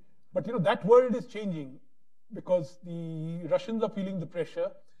 See, but you know, that world is changing because the Russians are feeling the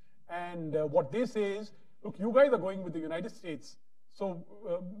pressure, and what they say is, look, you guys are going with the United States. So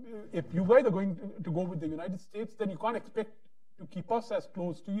if you guys are going to go with the United States, then you can't expect to keep us as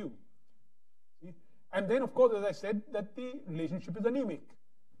close to you. See? And then, of course, as I said, that the relationship is anemic.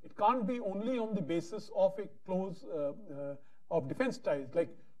 It can't be only on the basis of a close of defense ties. Like,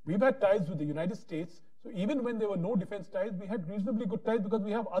 we've had ties with the United States. So even when there were no defense ties, we had reasonably good ties because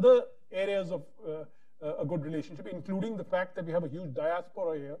we have other areas of a good relationship, including the fact that we have a huge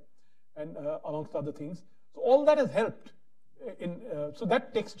diaspora here, and amongst other things. So all that has helped. So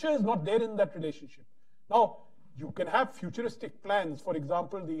that texture is not there in that relationship. Now, you can have futuristic plans. For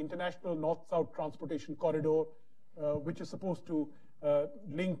example, the International North-South Transportation Corridor, which is supposed to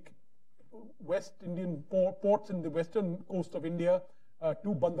link West Indian ports in the western coast of India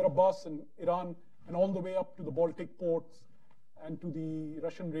to Bandar Abbas in Iran, and all the way up to the Baltic ports and to the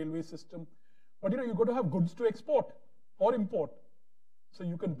Russian railway system. But you know, you've got to have goods to export or import. So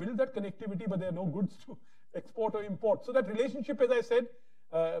you can build that connectivity, but there are no goods to export or import. So that relationship, as I said,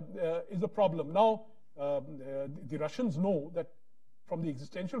 is a problem. Now, the Russians know that from the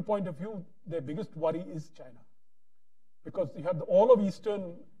existential point of view, their biggest worry is China. Because you have all of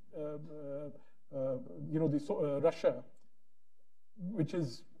Eastern, Russia, which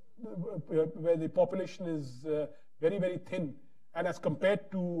is where the population is very, very thin, and as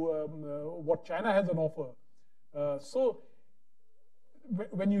compared to what China has on offer. So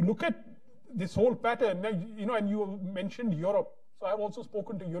when you look at this whole pattern, and you mentioned Europe, so I've also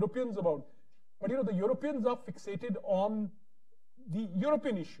spoken to Europeans about, but the Europeans are fixated on the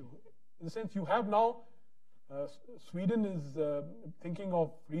European issue. In the sense, you have now, Sweden is thinking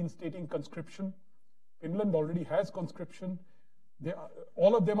of reinstating conscription. Finland already has conscription.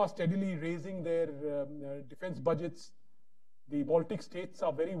 All of them are steadily raising their defense budgets. The Baltic states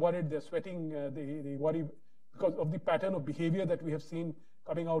are very worried. They're sweating. They worry because of the pattern of behavior that we have seen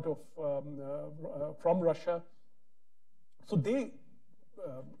coming out of from Russia. So they,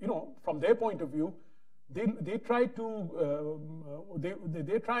 from their point of view, they try to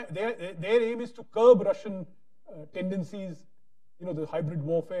their aim is to curb Russian tendencies, the hybrid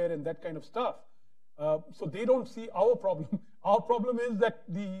warfare and that kind of stuff. So they don't see our problem. Our problem is that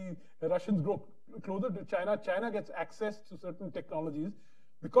the Russians grow closer to China. China gets access to certain technologies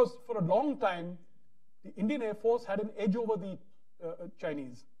because for a long time, the Indian Air Force had an edge over the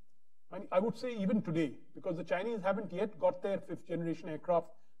Chinese. I would say even today, because the Chinese haven't yet got their 5th generation aircraft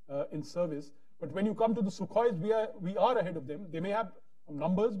in service. But when you come to the Sukhois, we are ahead of them. They may have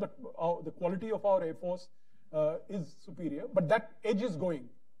numbers, but the quality of our Air Force is superior. But that edge is going.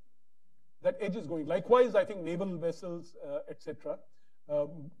 That edge is going. Likewise, I think naval vessels, etc.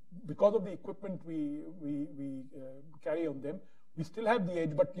 Because of the equipment we carry on them, we still have the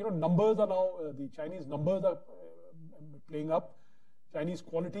edge. But numbers are now the Chinese numbers are playing up. Chinese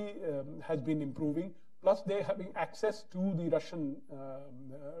quality has been improving. Plus, they're having access to the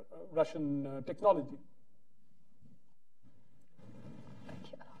Russian technology.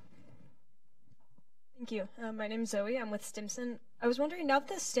 Thank you. My name is Zoe. I'm with Stimson. I was wondering, now that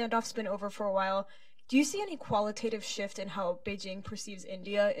the standoff's been over for a while, do you see any qualitative shift in how Beijing perceives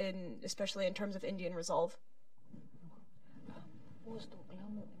India, especially in terms of Indian resolve? Post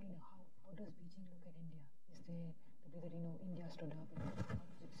Doklam, how does Beijing look at India? Is there the way that India stood up? How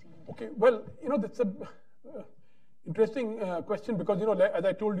does it see India? Okay, well, that's a interesting question because as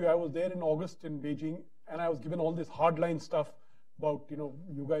I told you, I was there in August in Beijing, and I was given all this hardline stuff about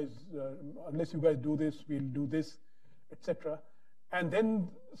you guys, unless you guys do this, we'll do this, etc. And then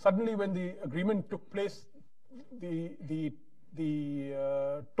suddenly, when the agreement took place, the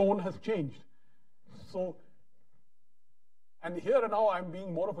tone has changed. So, and here and now, I'm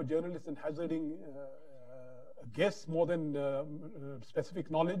being more of a journalist and hazarding a guess more than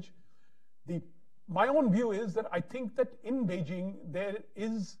specific knowledge. My own view is that I think that in Beijing there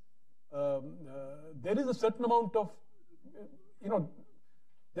is a certain amount of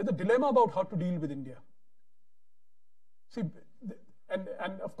there's a dilemma about how to deal with India. See,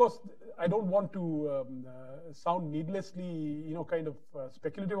 and of course, I don't want to sound needlessly, kind of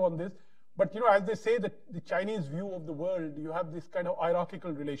speculative on this, but as they say that the Chinese view of the world, you have this kind of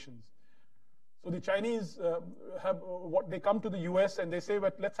hierarchical relations. So the Chinese they come to the U.S. and they say,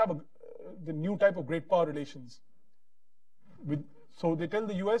 well, let's have the new type of great power relations. So they tell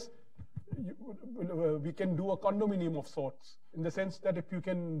the U.S. We can do a condominium of sorts, in the sense that if you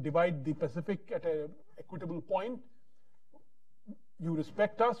can divide the Pacific at an equitable point, you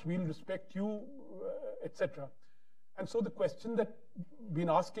respect us, we'll respect you, etc. And so the question that I've been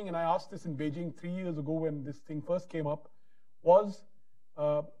asking, and I asked this in Beijing 3 years ago when this thing first came up, was,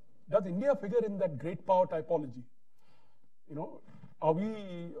 does India figure in that great power typology? Are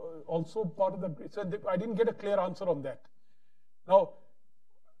we also part of the... So I didn't get a clear answer on that. Now,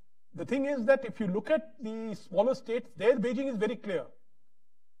 the thing is that if you look at the smaller states, there Beijing is very clear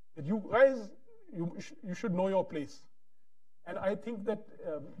that you guys, you should know your place. And I think that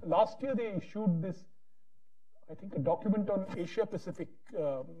last year they issued this, I think, a document on Asia Pacific.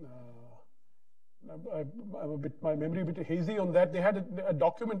 My memory a bit hazy on that. They had a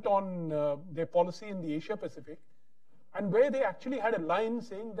document on their policy in the Asia Pacific, and where they actually had a line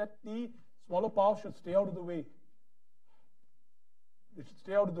saying that the smaller powers should stay out of the way. They should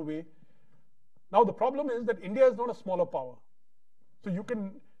stay out of the way. Now the problem is that India is not a smaller power. So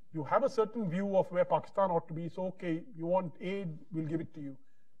you have a certain view of where Pakistan ought to be. So okay, you want aid, we'll give it to you.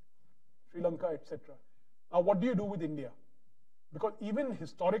 Sri Lanka, etc. Now what do you do with India? Because even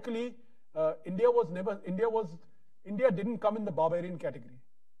historically, India didn't come in the barbarian category.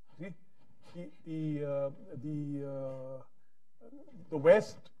 See, the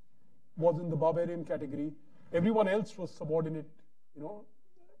West was in the barbarian category. Everyone else was subordinate,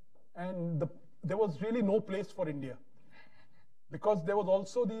 and there was really no place for India. Because there was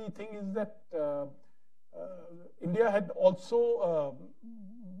also the thing is that India had also,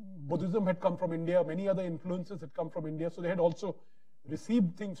 Buddhism had come from India, many other influences had come from India, so they had also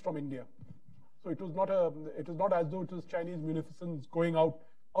received things from India. So it was not as though it was Chinese munificence going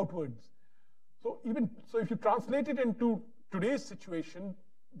outwards. So if you translate it into today's situation,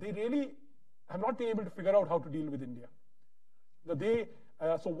 they really have not been able to figure out how to deal with India.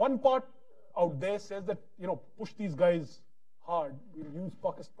 So one part out there says that, push these guys hard. We'll use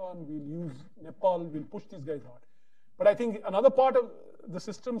Pakistan, we'll use Nepal, we'll push these guys hard. But I think another part of the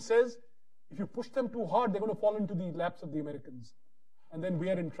system says, if you push them too hard, they're going to fall into the laps of the Americans. And then we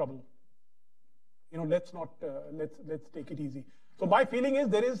are in trouble. Let's take it easy. So my feeling is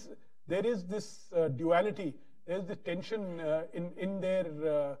there is this duality, there is this tension in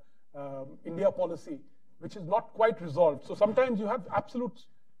their India policy, which is not quite resolved. So sometimes you have absolute,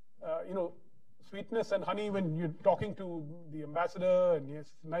 sweetness and honey when you're talking to the ambassador and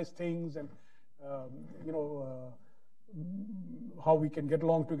yes, nice things and, how we can get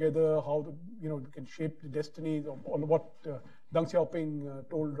along together, how we can shape the destinies of all what Deng Xiaoping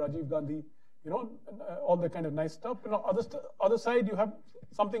told Rajiv Gandhi, all the kind of nice stuff. Other side, you have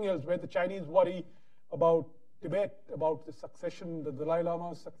something else where the Chinese worry about Tibet, about the succession, the Dalai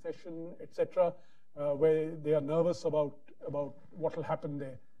Lama's succession, etc., where they are nervous about what will happen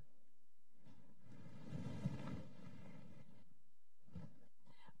there.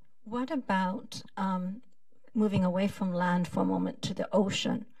 What about moving away from land for a moment to the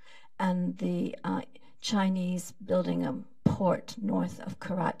ocean and the Chinese building a port north of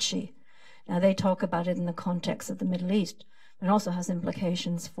Karachi? Now, they talk about it in the context of the Middle East, but it also has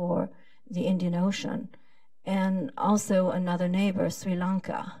implications for the Indian Ocean and also another neighbor, Sri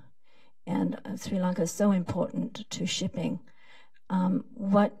Lanka. And Sri Lanka is so important to shipping.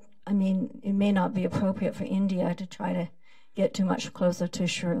 It may not be appropriate for India to try to get too much closer to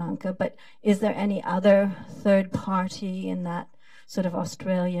Sri Lanka, but is there any other third party in that sort of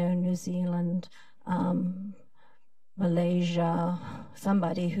Australia, New Zealand, Malaysia,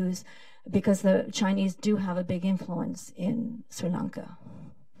 somebody because the Chinese do have a big influence in Sri Lanka?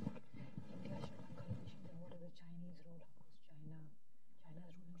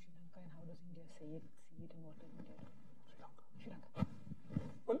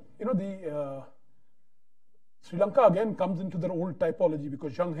 Well, Sri Lanka again comes into their old typology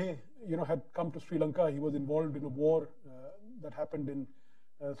because Zheng He, had come to Sri Lanka. He was involved in a war that happened in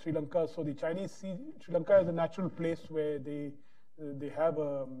Sri Lanka. So the Chinese see Sri Lanka as a natural place where they have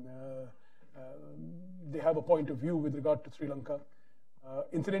a point of view with regard to Sri Lanka.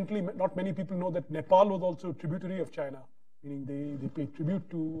 Incidentally, not many people know that Nepal was also a tributary of China, meaning they pay tribute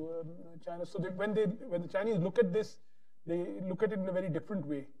to China. So when the Chinese look at this, they look at it in a very different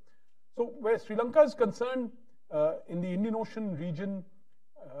way. So where Sri Lanka is concerned, in the Indian Ocean region,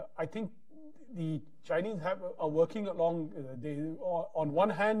 I think the Chinese are working along. On one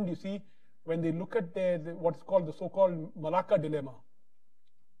hand, you see, when they look at what's called the so-called Malacca dilemma,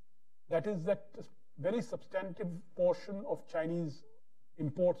 that is that very substantive portion of Chinese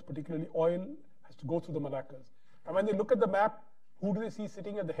imports, particularly oil, has to go through the Malaccas. And when they look at the map, who do they see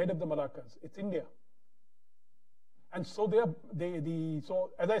sitting at the head of the Malaccas? It's India. And so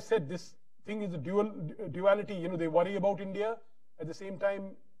so as I said, this thing is a duality. They worry about India. At the same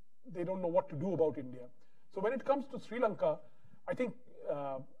time, they don't know what to do about India. So when it comes to Sri Lanka, I think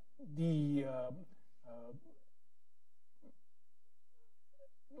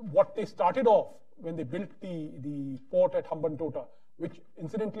what they started off when they built the port at Hambantota, which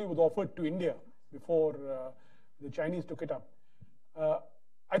incidentally was offered to India before the Chinese took it up.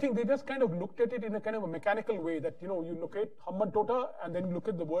 I think they just kind of looked at it in a kind of a mechanical way that, you look at Hambantota and then you look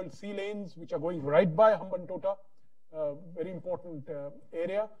at the world sea lanes, which are going right by Hambantota, very important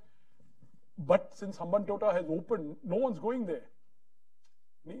area. But since Hambantota has opened, no one's going there.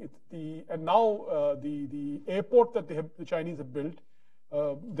 And now the airport that the Chinese have built,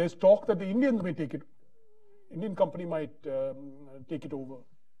 there's talk that the Indians may take it. Indian company might take it over.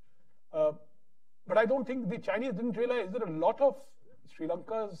 But I don't think the Chinese didn't realize that a lot of Sri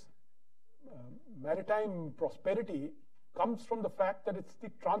Lanka's maritime prosperity comes from the fact that it's the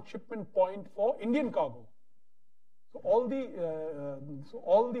transshipment point for Indian cargo. So all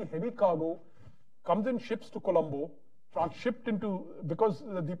the heavy cargo comes in ships to Colombo, transshipped because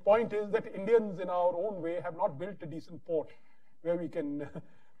the point is that Indians in our own way have not built a decent port where we can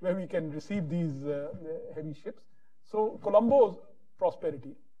receive these heavy ships. So Colombo's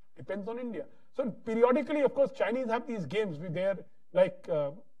prosperity depends on India. So periodically, of course, Chinese have these games with their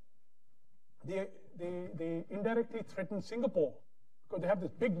they indirectly threaten Singapore because they have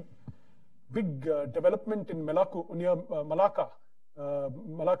this big development in near Malacca.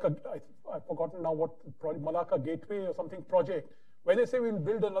 Malacca, I've forgotten now what project, Malacca Gateway or something project, where they say we'll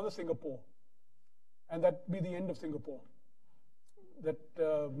build another Singapore, and that be the end of Singapore. That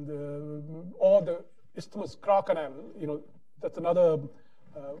or the Isthmus Kra Canal, that's another,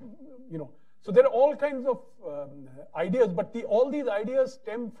 So there are all kinds of ideas, but all these ideas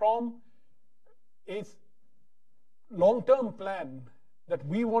stem from a long-term plan that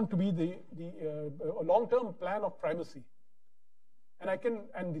we want to be a long-term plan of primacy.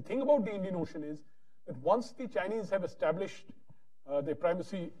 And the thing about the Indian Ocean is that once the Chinese have established their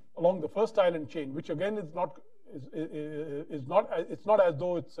primacy along the first island chain, which again is not it's not as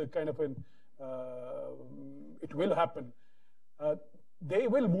though it's a kind of it will happen. They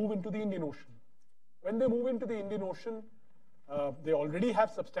will move into the Indian Ocean. When they move into the Indian Ocean, they already have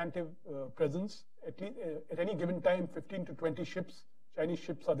substantive presence. At any given time, 15 to 20 ships, Chinese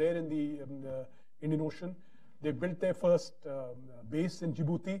ships, are there in the Indian Ocean. They built their first base in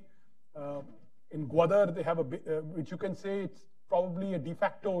Djibouti. In Gwadar, they have which you can say it's probably a de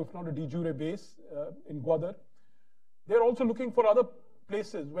facto, if not a de jure base in Gwadar. They're also looking for other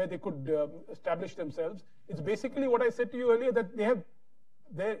places where they could establish themselves. It's basically what I said to you earlier, that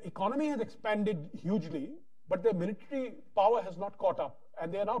their economy has expanded hugely, but their military power has not caught up,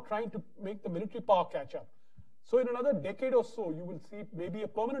 and they are now trying to make the military power catch up. So in another decade or so, you will see maybe a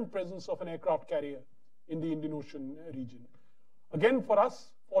permanent presence of an aircraft carrier in the Indian Ocean region. Again, for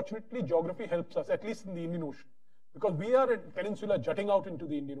us, fortunately, geography helps us, at least in the Indian Ocean, because we are a peninsula jutting out into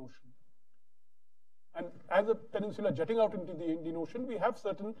the Indian Ocean. And as a peninsula jutting out into the Indian Ocean, we have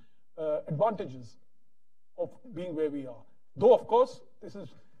certain advantages of being where we are. Though, of course, this is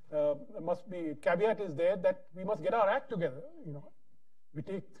must be caveat is there that we must get our act together. We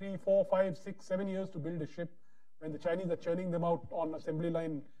take 3, 4, 5, 6, 7 years to build a ship. When the Chinese are churning them out on assembly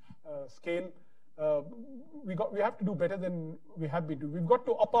line scale, we have to do better than we have been doing. We've got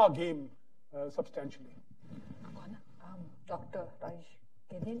to up our game substantially. Dr. Raj,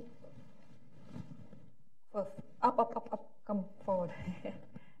 get in. Up, come forward. Yeah.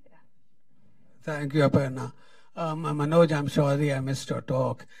 Thank you, Aparna. Manoj, I'm sorry I missed your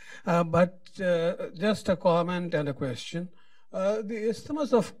talk. But just a comment and a question. The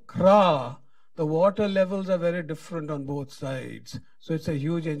Isthmus of Kra, the water levels are very different on both sides. So it's a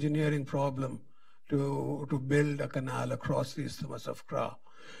huge engineering problem to build a canal across the Isthmus of Kra.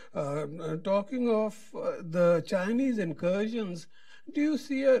 Talking of the Chinese incursions, do you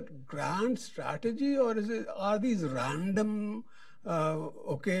see a grand strategy, or are these random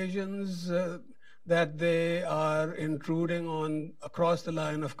occasions that they are intruding on across the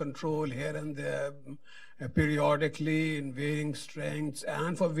line of control here and there, periodically in varying strengths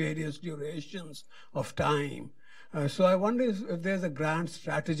and for various durations of time? So I wonder if there's a grand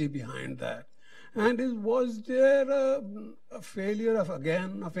strategy behind that. And was there a failure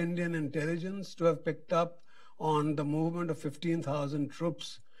of Indian intelligence to have picked up on the movement of 15,000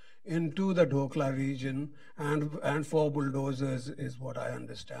 troops into the Doklam region and 4 bulldozers is what I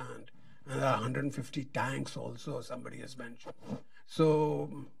understand. And 150 tanks also somebody has mentioned.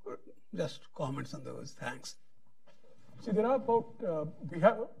 So just comments on those. Thanks. See, there are about, we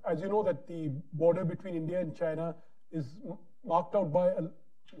have, as you know, that the border between India and China is marked out by a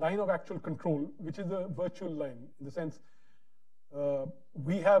line of actual control, which is a virtual line, in the sense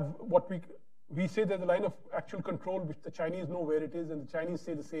we have what we say there's a line of actual control which the Chinese know where it is, and the Chinese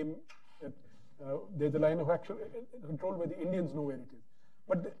say the same, that there's a line of actual control where the Indians know where it is.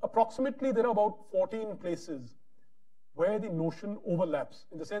 But approximately there are about 14 places where the notion overlaps.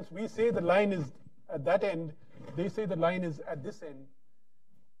 In the sense, we say the line is at that end, they say the line is at this end,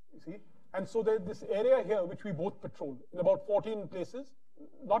 you see. And so there's this area here which we both patrol in about 14 places,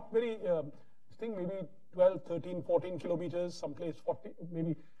 not very, maybe 12, 13, 14 kilometers, someplace 40,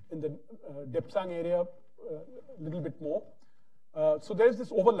 maybe in the Depsang area, a little bit more. So there's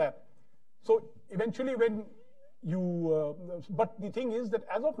this overlap. So eventually when you, but the thing is that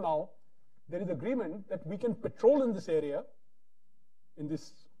as of now, there is agreement that we can patrol in this area, in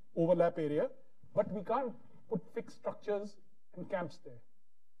this overlap area, but we can't put fixed structures and camps there.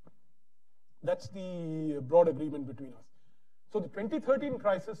 That's the broad agreement between us. So the 2013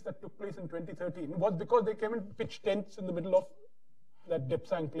 crisis that took place in 2013 was because they came and pitched tents in the middle of that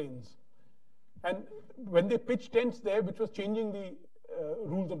Depsang Plains. And when they pitched tents there, which was changing the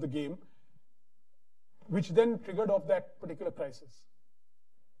rules of the game, which then triggered off that particular crisis.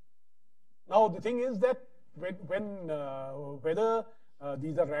 Now the thing is that whether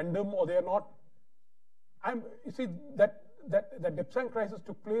these are random or they are not, you see that Depsang crisis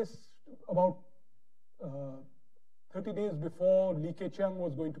took place about 30 days before Li Keqiang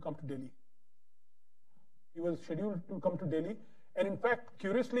was going to come to Delhi. He was scheduled to come to Delhi. And in fact,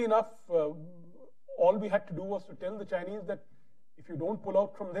 curiously enough, all we had to do was to tell the Chinese that if you don't pull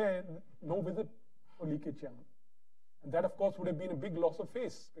out from there, no visit for Li Keqiang. And that, of course, would have been a big loss of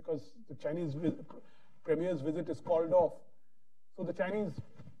face because the Chinese premier's visit is called off. So the Chinese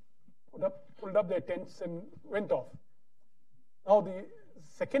pulled up their tents and went off. Now, the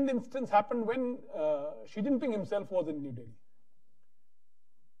second instance happened when Xi Jinping himself was in New Delhi.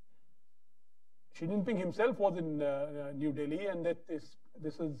 Xi Jinping himself was in New Delhi, and that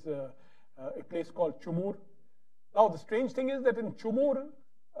this is a place called Chumur. Now, the strange thing is that in Chumur,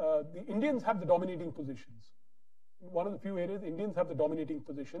 the Indians have the dominating positions. In one of the few areas, the Indians have the dominating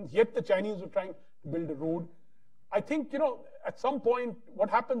positions, yet the Chinese were trying to build a road. I think, at some point, what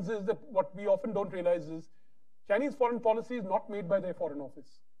happens is that what we often don't realize is Chinese foreign policy is not made by their foreign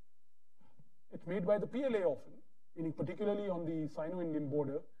office. It's made by the PLA often, meaning particularly on the Sino-Indian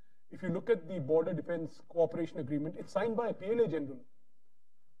border. If you look at the Border Defense Cooperation Agreement, it's signed by a PLA general.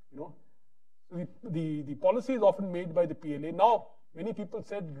 So the policy is often made by the PLA. Now, many people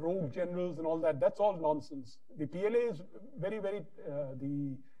said rogue generals and all that. That's all nonsense. The PLA is very, very,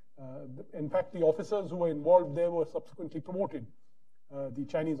 in fact, the officers who were involved there were subsequently promoted, the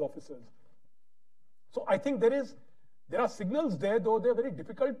Chinese officers. So I think there are signals there, though they're very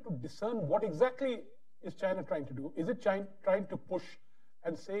difficult to discern what exactly is China trying to do. Is it China trying to push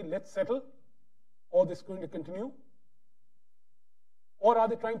and say, let's settle, or this is going to continue? Or are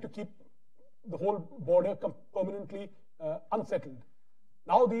they trying to keep the whole border permanently unsettled?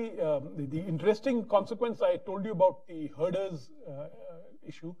 Now, the interesting consequence I told you about the herders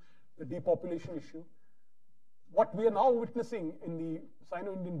issue, the depopulation issue. What we are now witnessing in the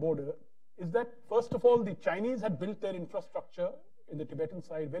Sino-Indian border is that, first of all, the Chinese had built their infrastructure in the Tibetan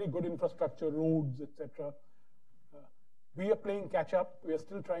side, very good infrastructure, roads, etc. We are playing catch up. We are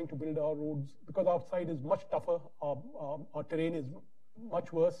still trying to build our roads because our side is much tougher. Our terrain is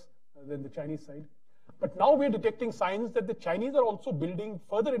much worse than the Chinese side. But now we're detecting signs that the Chinese are also building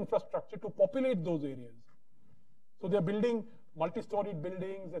further infrastructure to populate those areas. So they're building multi-storied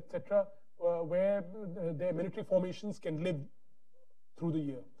buildings, etc., where their military formations can live through the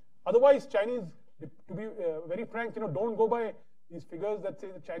year. Otherwise, Chinese, to be very frank, don't go by these figures that say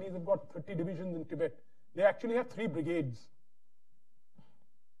the Chinese have got 30 divisions in Tibet. They actually have 3 brigades,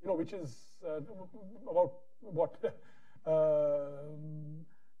 which is about,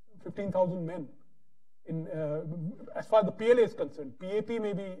 15,000 men. As far as the PLA is concerned, PAP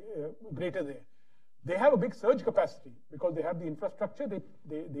may be greater there. They have a big surge capacity because they have the infrastructure.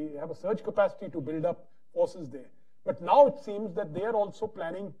 They have a surge capacity to build up forces there. But now it seems that they are also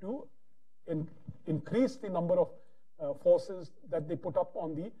planning to increase the number of forces that they put up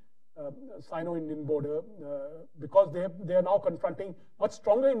on the Sino-Indian border because they are now confronting much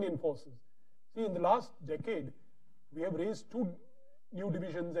stronger Indian forces. See, in the last decade, we have raised 2 new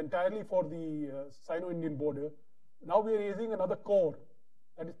divisions entirely for the Sino-Indian border. Now we are raising another corps,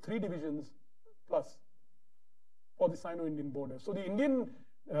 that is 3 divisions plus for the Sino-Indian border. So the Indian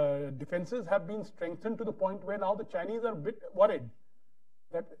defenses have been strengthened to the point where now the Chinese are a bit worried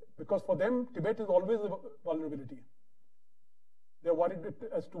that because for them, Tibet is always a vulnerability. They're worried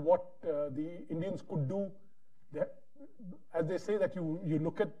as to what the Indians could do. As they say that you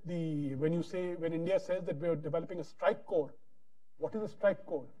look at when India says that we're developing a strike corps, what is a strike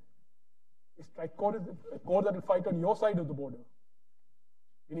corps? A strike corps is a corps that will fight on your side of the border,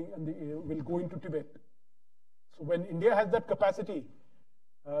 meaning will go into Tibet. So when India has that capacity,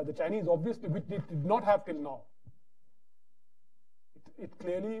 the Chinese obviously, which they did not have till now, it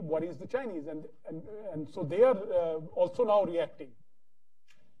clearly worries the Chinese, and so they are also now reacting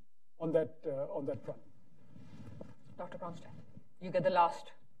on that front. Dr. Kronstadt, you get the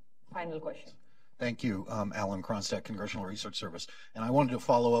last final question. Thank you, Alan Kronstadt, Congressional Research Service. And I wanted to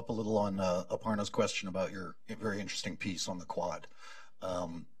follow up a little on Aparna's question about your very interesting piece on the Quad.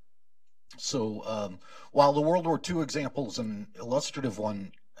 While the World War II example is an illustrative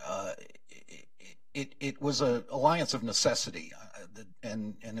one, it was an alliance of necessity.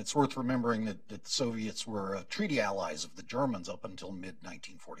 And it's worth remembering that the Soviets were treaty allies of the Germans up until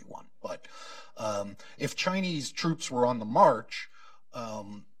mid-1941. But if Chinese troops were on the march,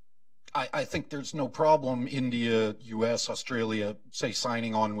 I think there's no problem India, U.S., Australia, say,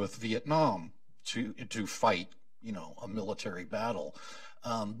 signing on with Vietnam to fight, a military battle.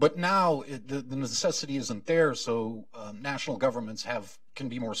 But now the necessity isn't there, so national governments can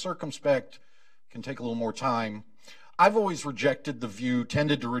be more circumspect, can take a little more time. I've always tended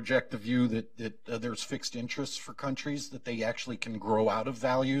to reject the view that there's fixed interests for countries, that they actually can grow out of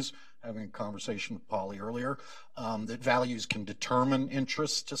values having a conversation with Polly earlier, that values can determine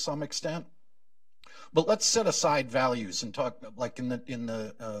interests to some extent. But let's set aside values and talk, like in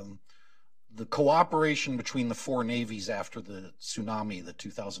the cooperation between the four navies after the tsunami, the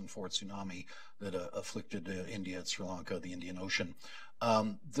 2004 tsunami that afflicted India and Sri Lanka, the Indian Ocean.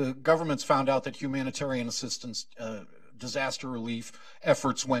 The governments found out that humanitarian assistance, disaster relief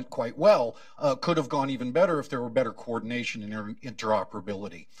efforts went quite well, could have gone even better if there were better coordination and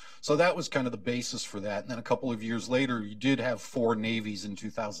interoperability. So that was kind of the basis for that. And then a couple of years later, you did have four navies in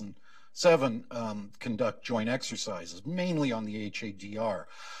 2007 conduct joint exercises, mainly on the HADR.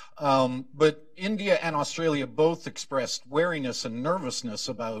 But India and Australia both expressed wariness and nervousness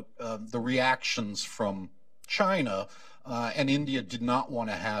about the reactions from China, and India did not want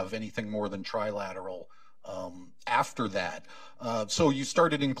to have anything more than trilateral after that. So you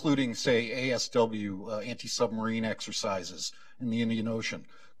started including, say, ASW, anti-submarine exercises in the Indian Ocean.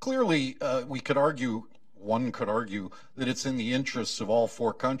 Clearly, one could argue that it's in the interests of all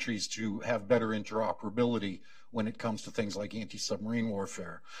four countries to have better interoperability when it comes to things like anti-submarine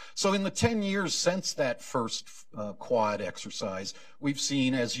warfare. So in the 10 years since that first Quad exercise, we've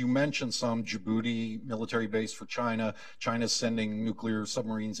seen, as you mentioned, some Djibouti military base for China. China's sending nuclear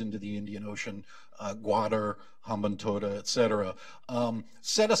submarines into the Indian Ocean, Gwadar, Hambantota, et cetera.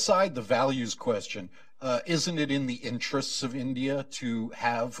 Set aside the values question. Isn't it in the interests of India to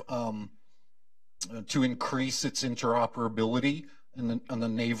have, to increase its interoperability on the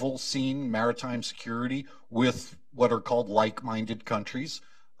naval scene, maritime security, with what are called like-minded countries?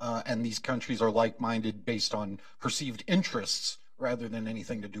 And these countries are like-minded based on perceived interests rather than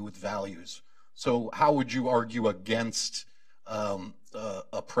anything to do with values. So how would you argue against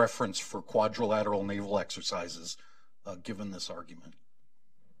a preference for quadrilateral naval exercises, given this argument?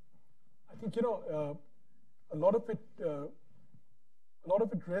 I think, you know, a lot of it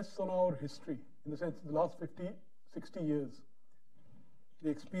rests on our history, in the sense the last 50, 60 years. The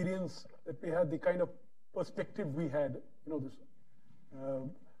experience that we had, the kind of perspective we had, you know, this,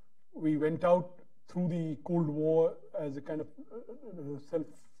 we went out through the Cold War as a kind of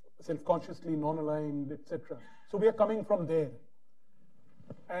self-consciously non-aligned, etc. So we are coming from there.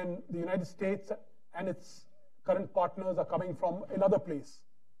 And the United States and its current partners are coming from another place.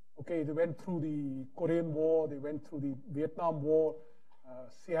 Okay, they went through the Korean War, they went through the Vietnam War,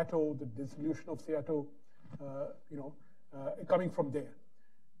 Seattle, the dissolution of Seattle, coming from there.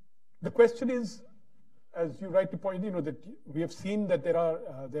 The question is, as you rightly pointed, you know, that we have seen that there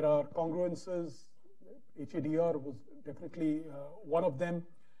are congruences. HADR was definitely one of them.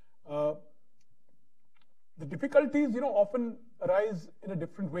 The difficulties, you know, often arise in a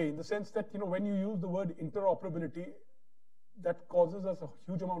different way, in the sense that, you know, when you use the word interoperability, that causes us a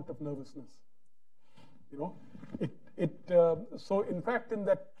huge amount of nervousness. You know, so in fact, in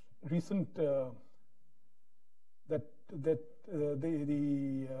that recent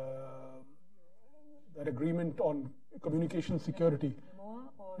that agreement on communication security.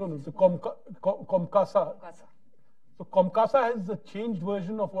 No, the COMCASA. So COMCASA has a changed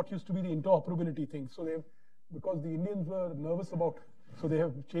version of what used to be the interoperability thing. So they've, because the Indians were nervous about, so they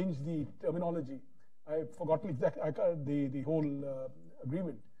have changed the terminology. I've forgotten exactly the whole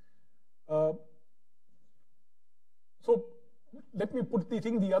agreement. So let me put the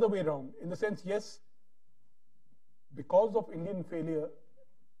thing the other way around, in the sense, yes, because of Indian failure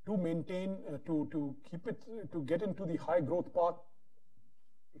to maintain, to keep it, to get into the high growth path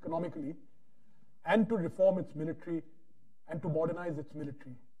economically, and to reform its military, and to modernize its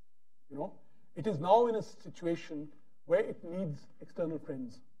military, you know, it is now in a situation where it needs external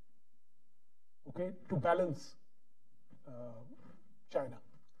friends, okay, to balance China.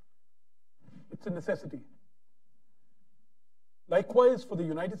 It's a necessity. Likewise, for the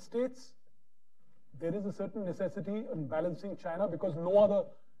United States, there is a certain necessity in balancing China, because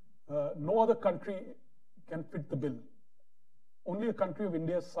no other country can fit the bill. Only a country of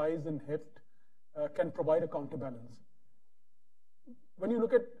India's size and heft can provide a counterbalance. When you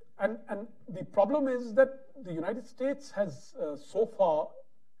look at, and the problem is that the United States has so far,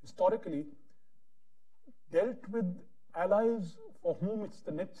 historically, dealt with allies for whom it's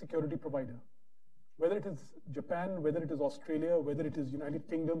the net security provider. Whether it is Japan, whether it is Australia, whether it is United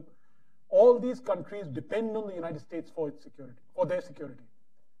Kingdom, all these countries depend on the United States for its security, for their security.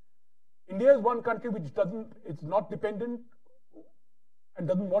 India is one country which it's not dependent and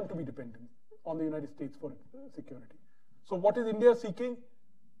doesn't want to be dependent on the United States for its security. So what is India seeking?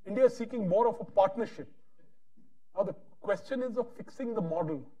 India is seeking more of a partnership. Now the question is of fixing the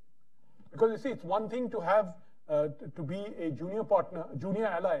model. Because you see, it's one thing to have, to be a junior partner, junior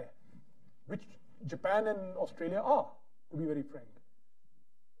ally, which Japan and Australia are, to be very frank.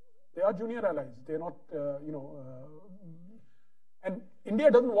 They are junior allies. They're not, and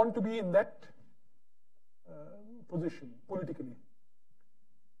India doesn't want to be in that position politically.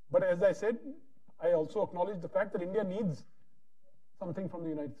 But as I said, I also acknowledge the fact that India needs something from the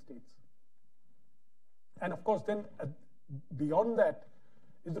United States. And of course, then beyond that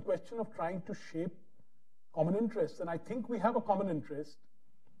is the question of trying to shape common interests. And I think we have a common interest.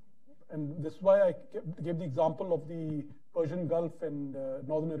 And this is why I gave the example of the Persian Gulf and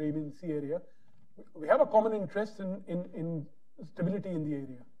Northern Arabian Sea area. We have a common interest in stability in the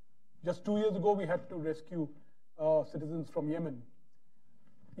area. Just 2 years ago, we had to rescue citizens from Yemen.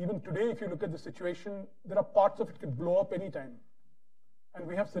 Even today, if you look at the situation, there are parts of it could blow up anytime. And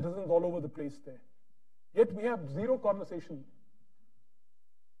we have citizens all over the place there. Yet we have zero conversation.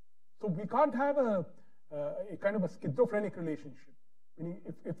 So we can't have a kind of a schizophrenic relationship. Meaning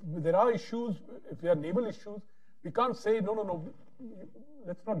if there are issues, if there are naval issues, we can't say, no,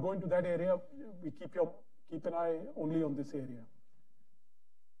 let's not go into that area. We keep an eye only on this area.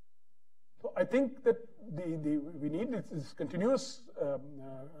 So I think that we need this continuous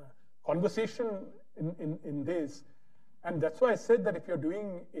conversation in this. And that's why I said that if you're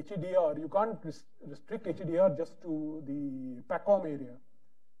doing HEDR, you can't restrict HEDR just to the PACOM area.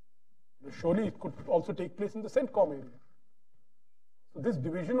 Surely it could also take place in the CENTCOM area. So this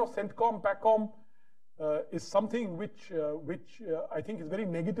division of CENTCOM, PACOM is something which I think is very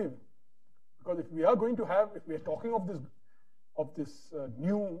negative. Because if we are going to have, if we are talking of this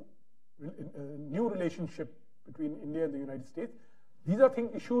new relationship between India and the United States, these are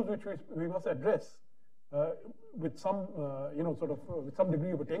issues which we must address with some, with some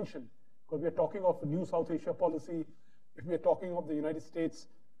degree of attention. Because we are talking of a new South Asia policy. If we are talking of the United States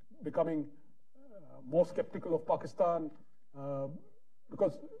becoming more skeptical of Pakistan,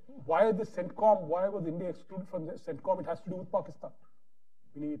 because why the CENTCOM? Why was India excluded from the CENTCOM? It has to do with Pakistan.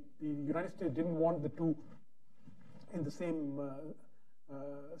 The United States didn't want the two in the same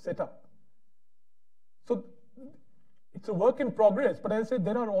setup. So it's a work in progress. But as I said,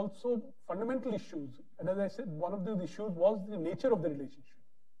 there are also fundamental issues. And as I said, one of the issues was the nature of the relationship.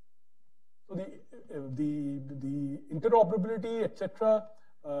 So the interoperability, etc.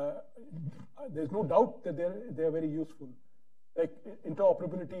 There's no doubt that they're very useful. Like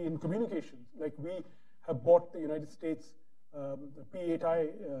interoperability in communications. Like we have bought the United States the P-8I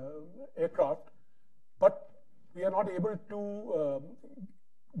aircraft, but we are not able to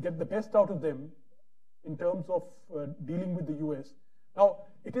get the best out of them in terms of dealing with the US. Now,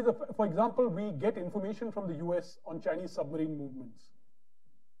 it is, for example, we get information from the US on Chinese submarine movements.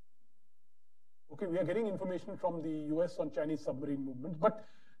 Okay, we are getting information from the US on Chinese submarine movements, but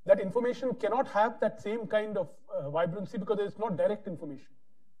that information cannot have that same kind of vibrancy because it's not direct information.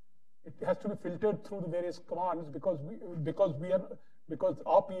 It has to be filtered through the various commands because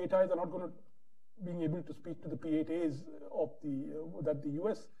our P-8Is are not going to being able to speak to the P-8As of that the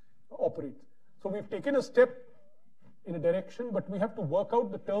US operates. So we've taken a step in a direction, but we have to work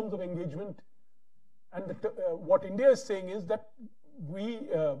out the terms of engagement. And what India is saying is that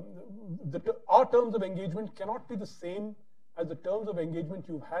our terms of engagement cannot be the same as the terms of engagement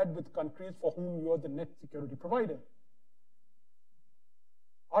you've had with countries for whom you are the net security provider.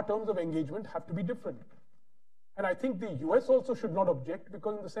 Our terms of engagement have to be different. And I think the US also should not object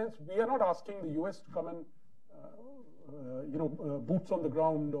because in the sense we are not asking the US to come and, boots on the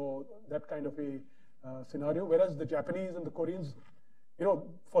ground or that kind of a scenario, whereas the Japanese and the Koreans,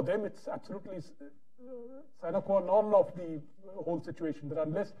 for them it's absolutely sine qua non of the whole situation, that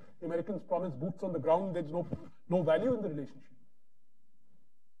unless the Americans promise boots on the ground, there's no value in the relationship.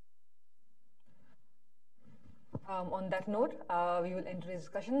 On that note, we will end today's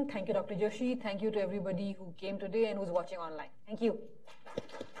discussion. Thank you, Dr. Joshi. Thank you to everybody who came today and who's watching online. Thank you.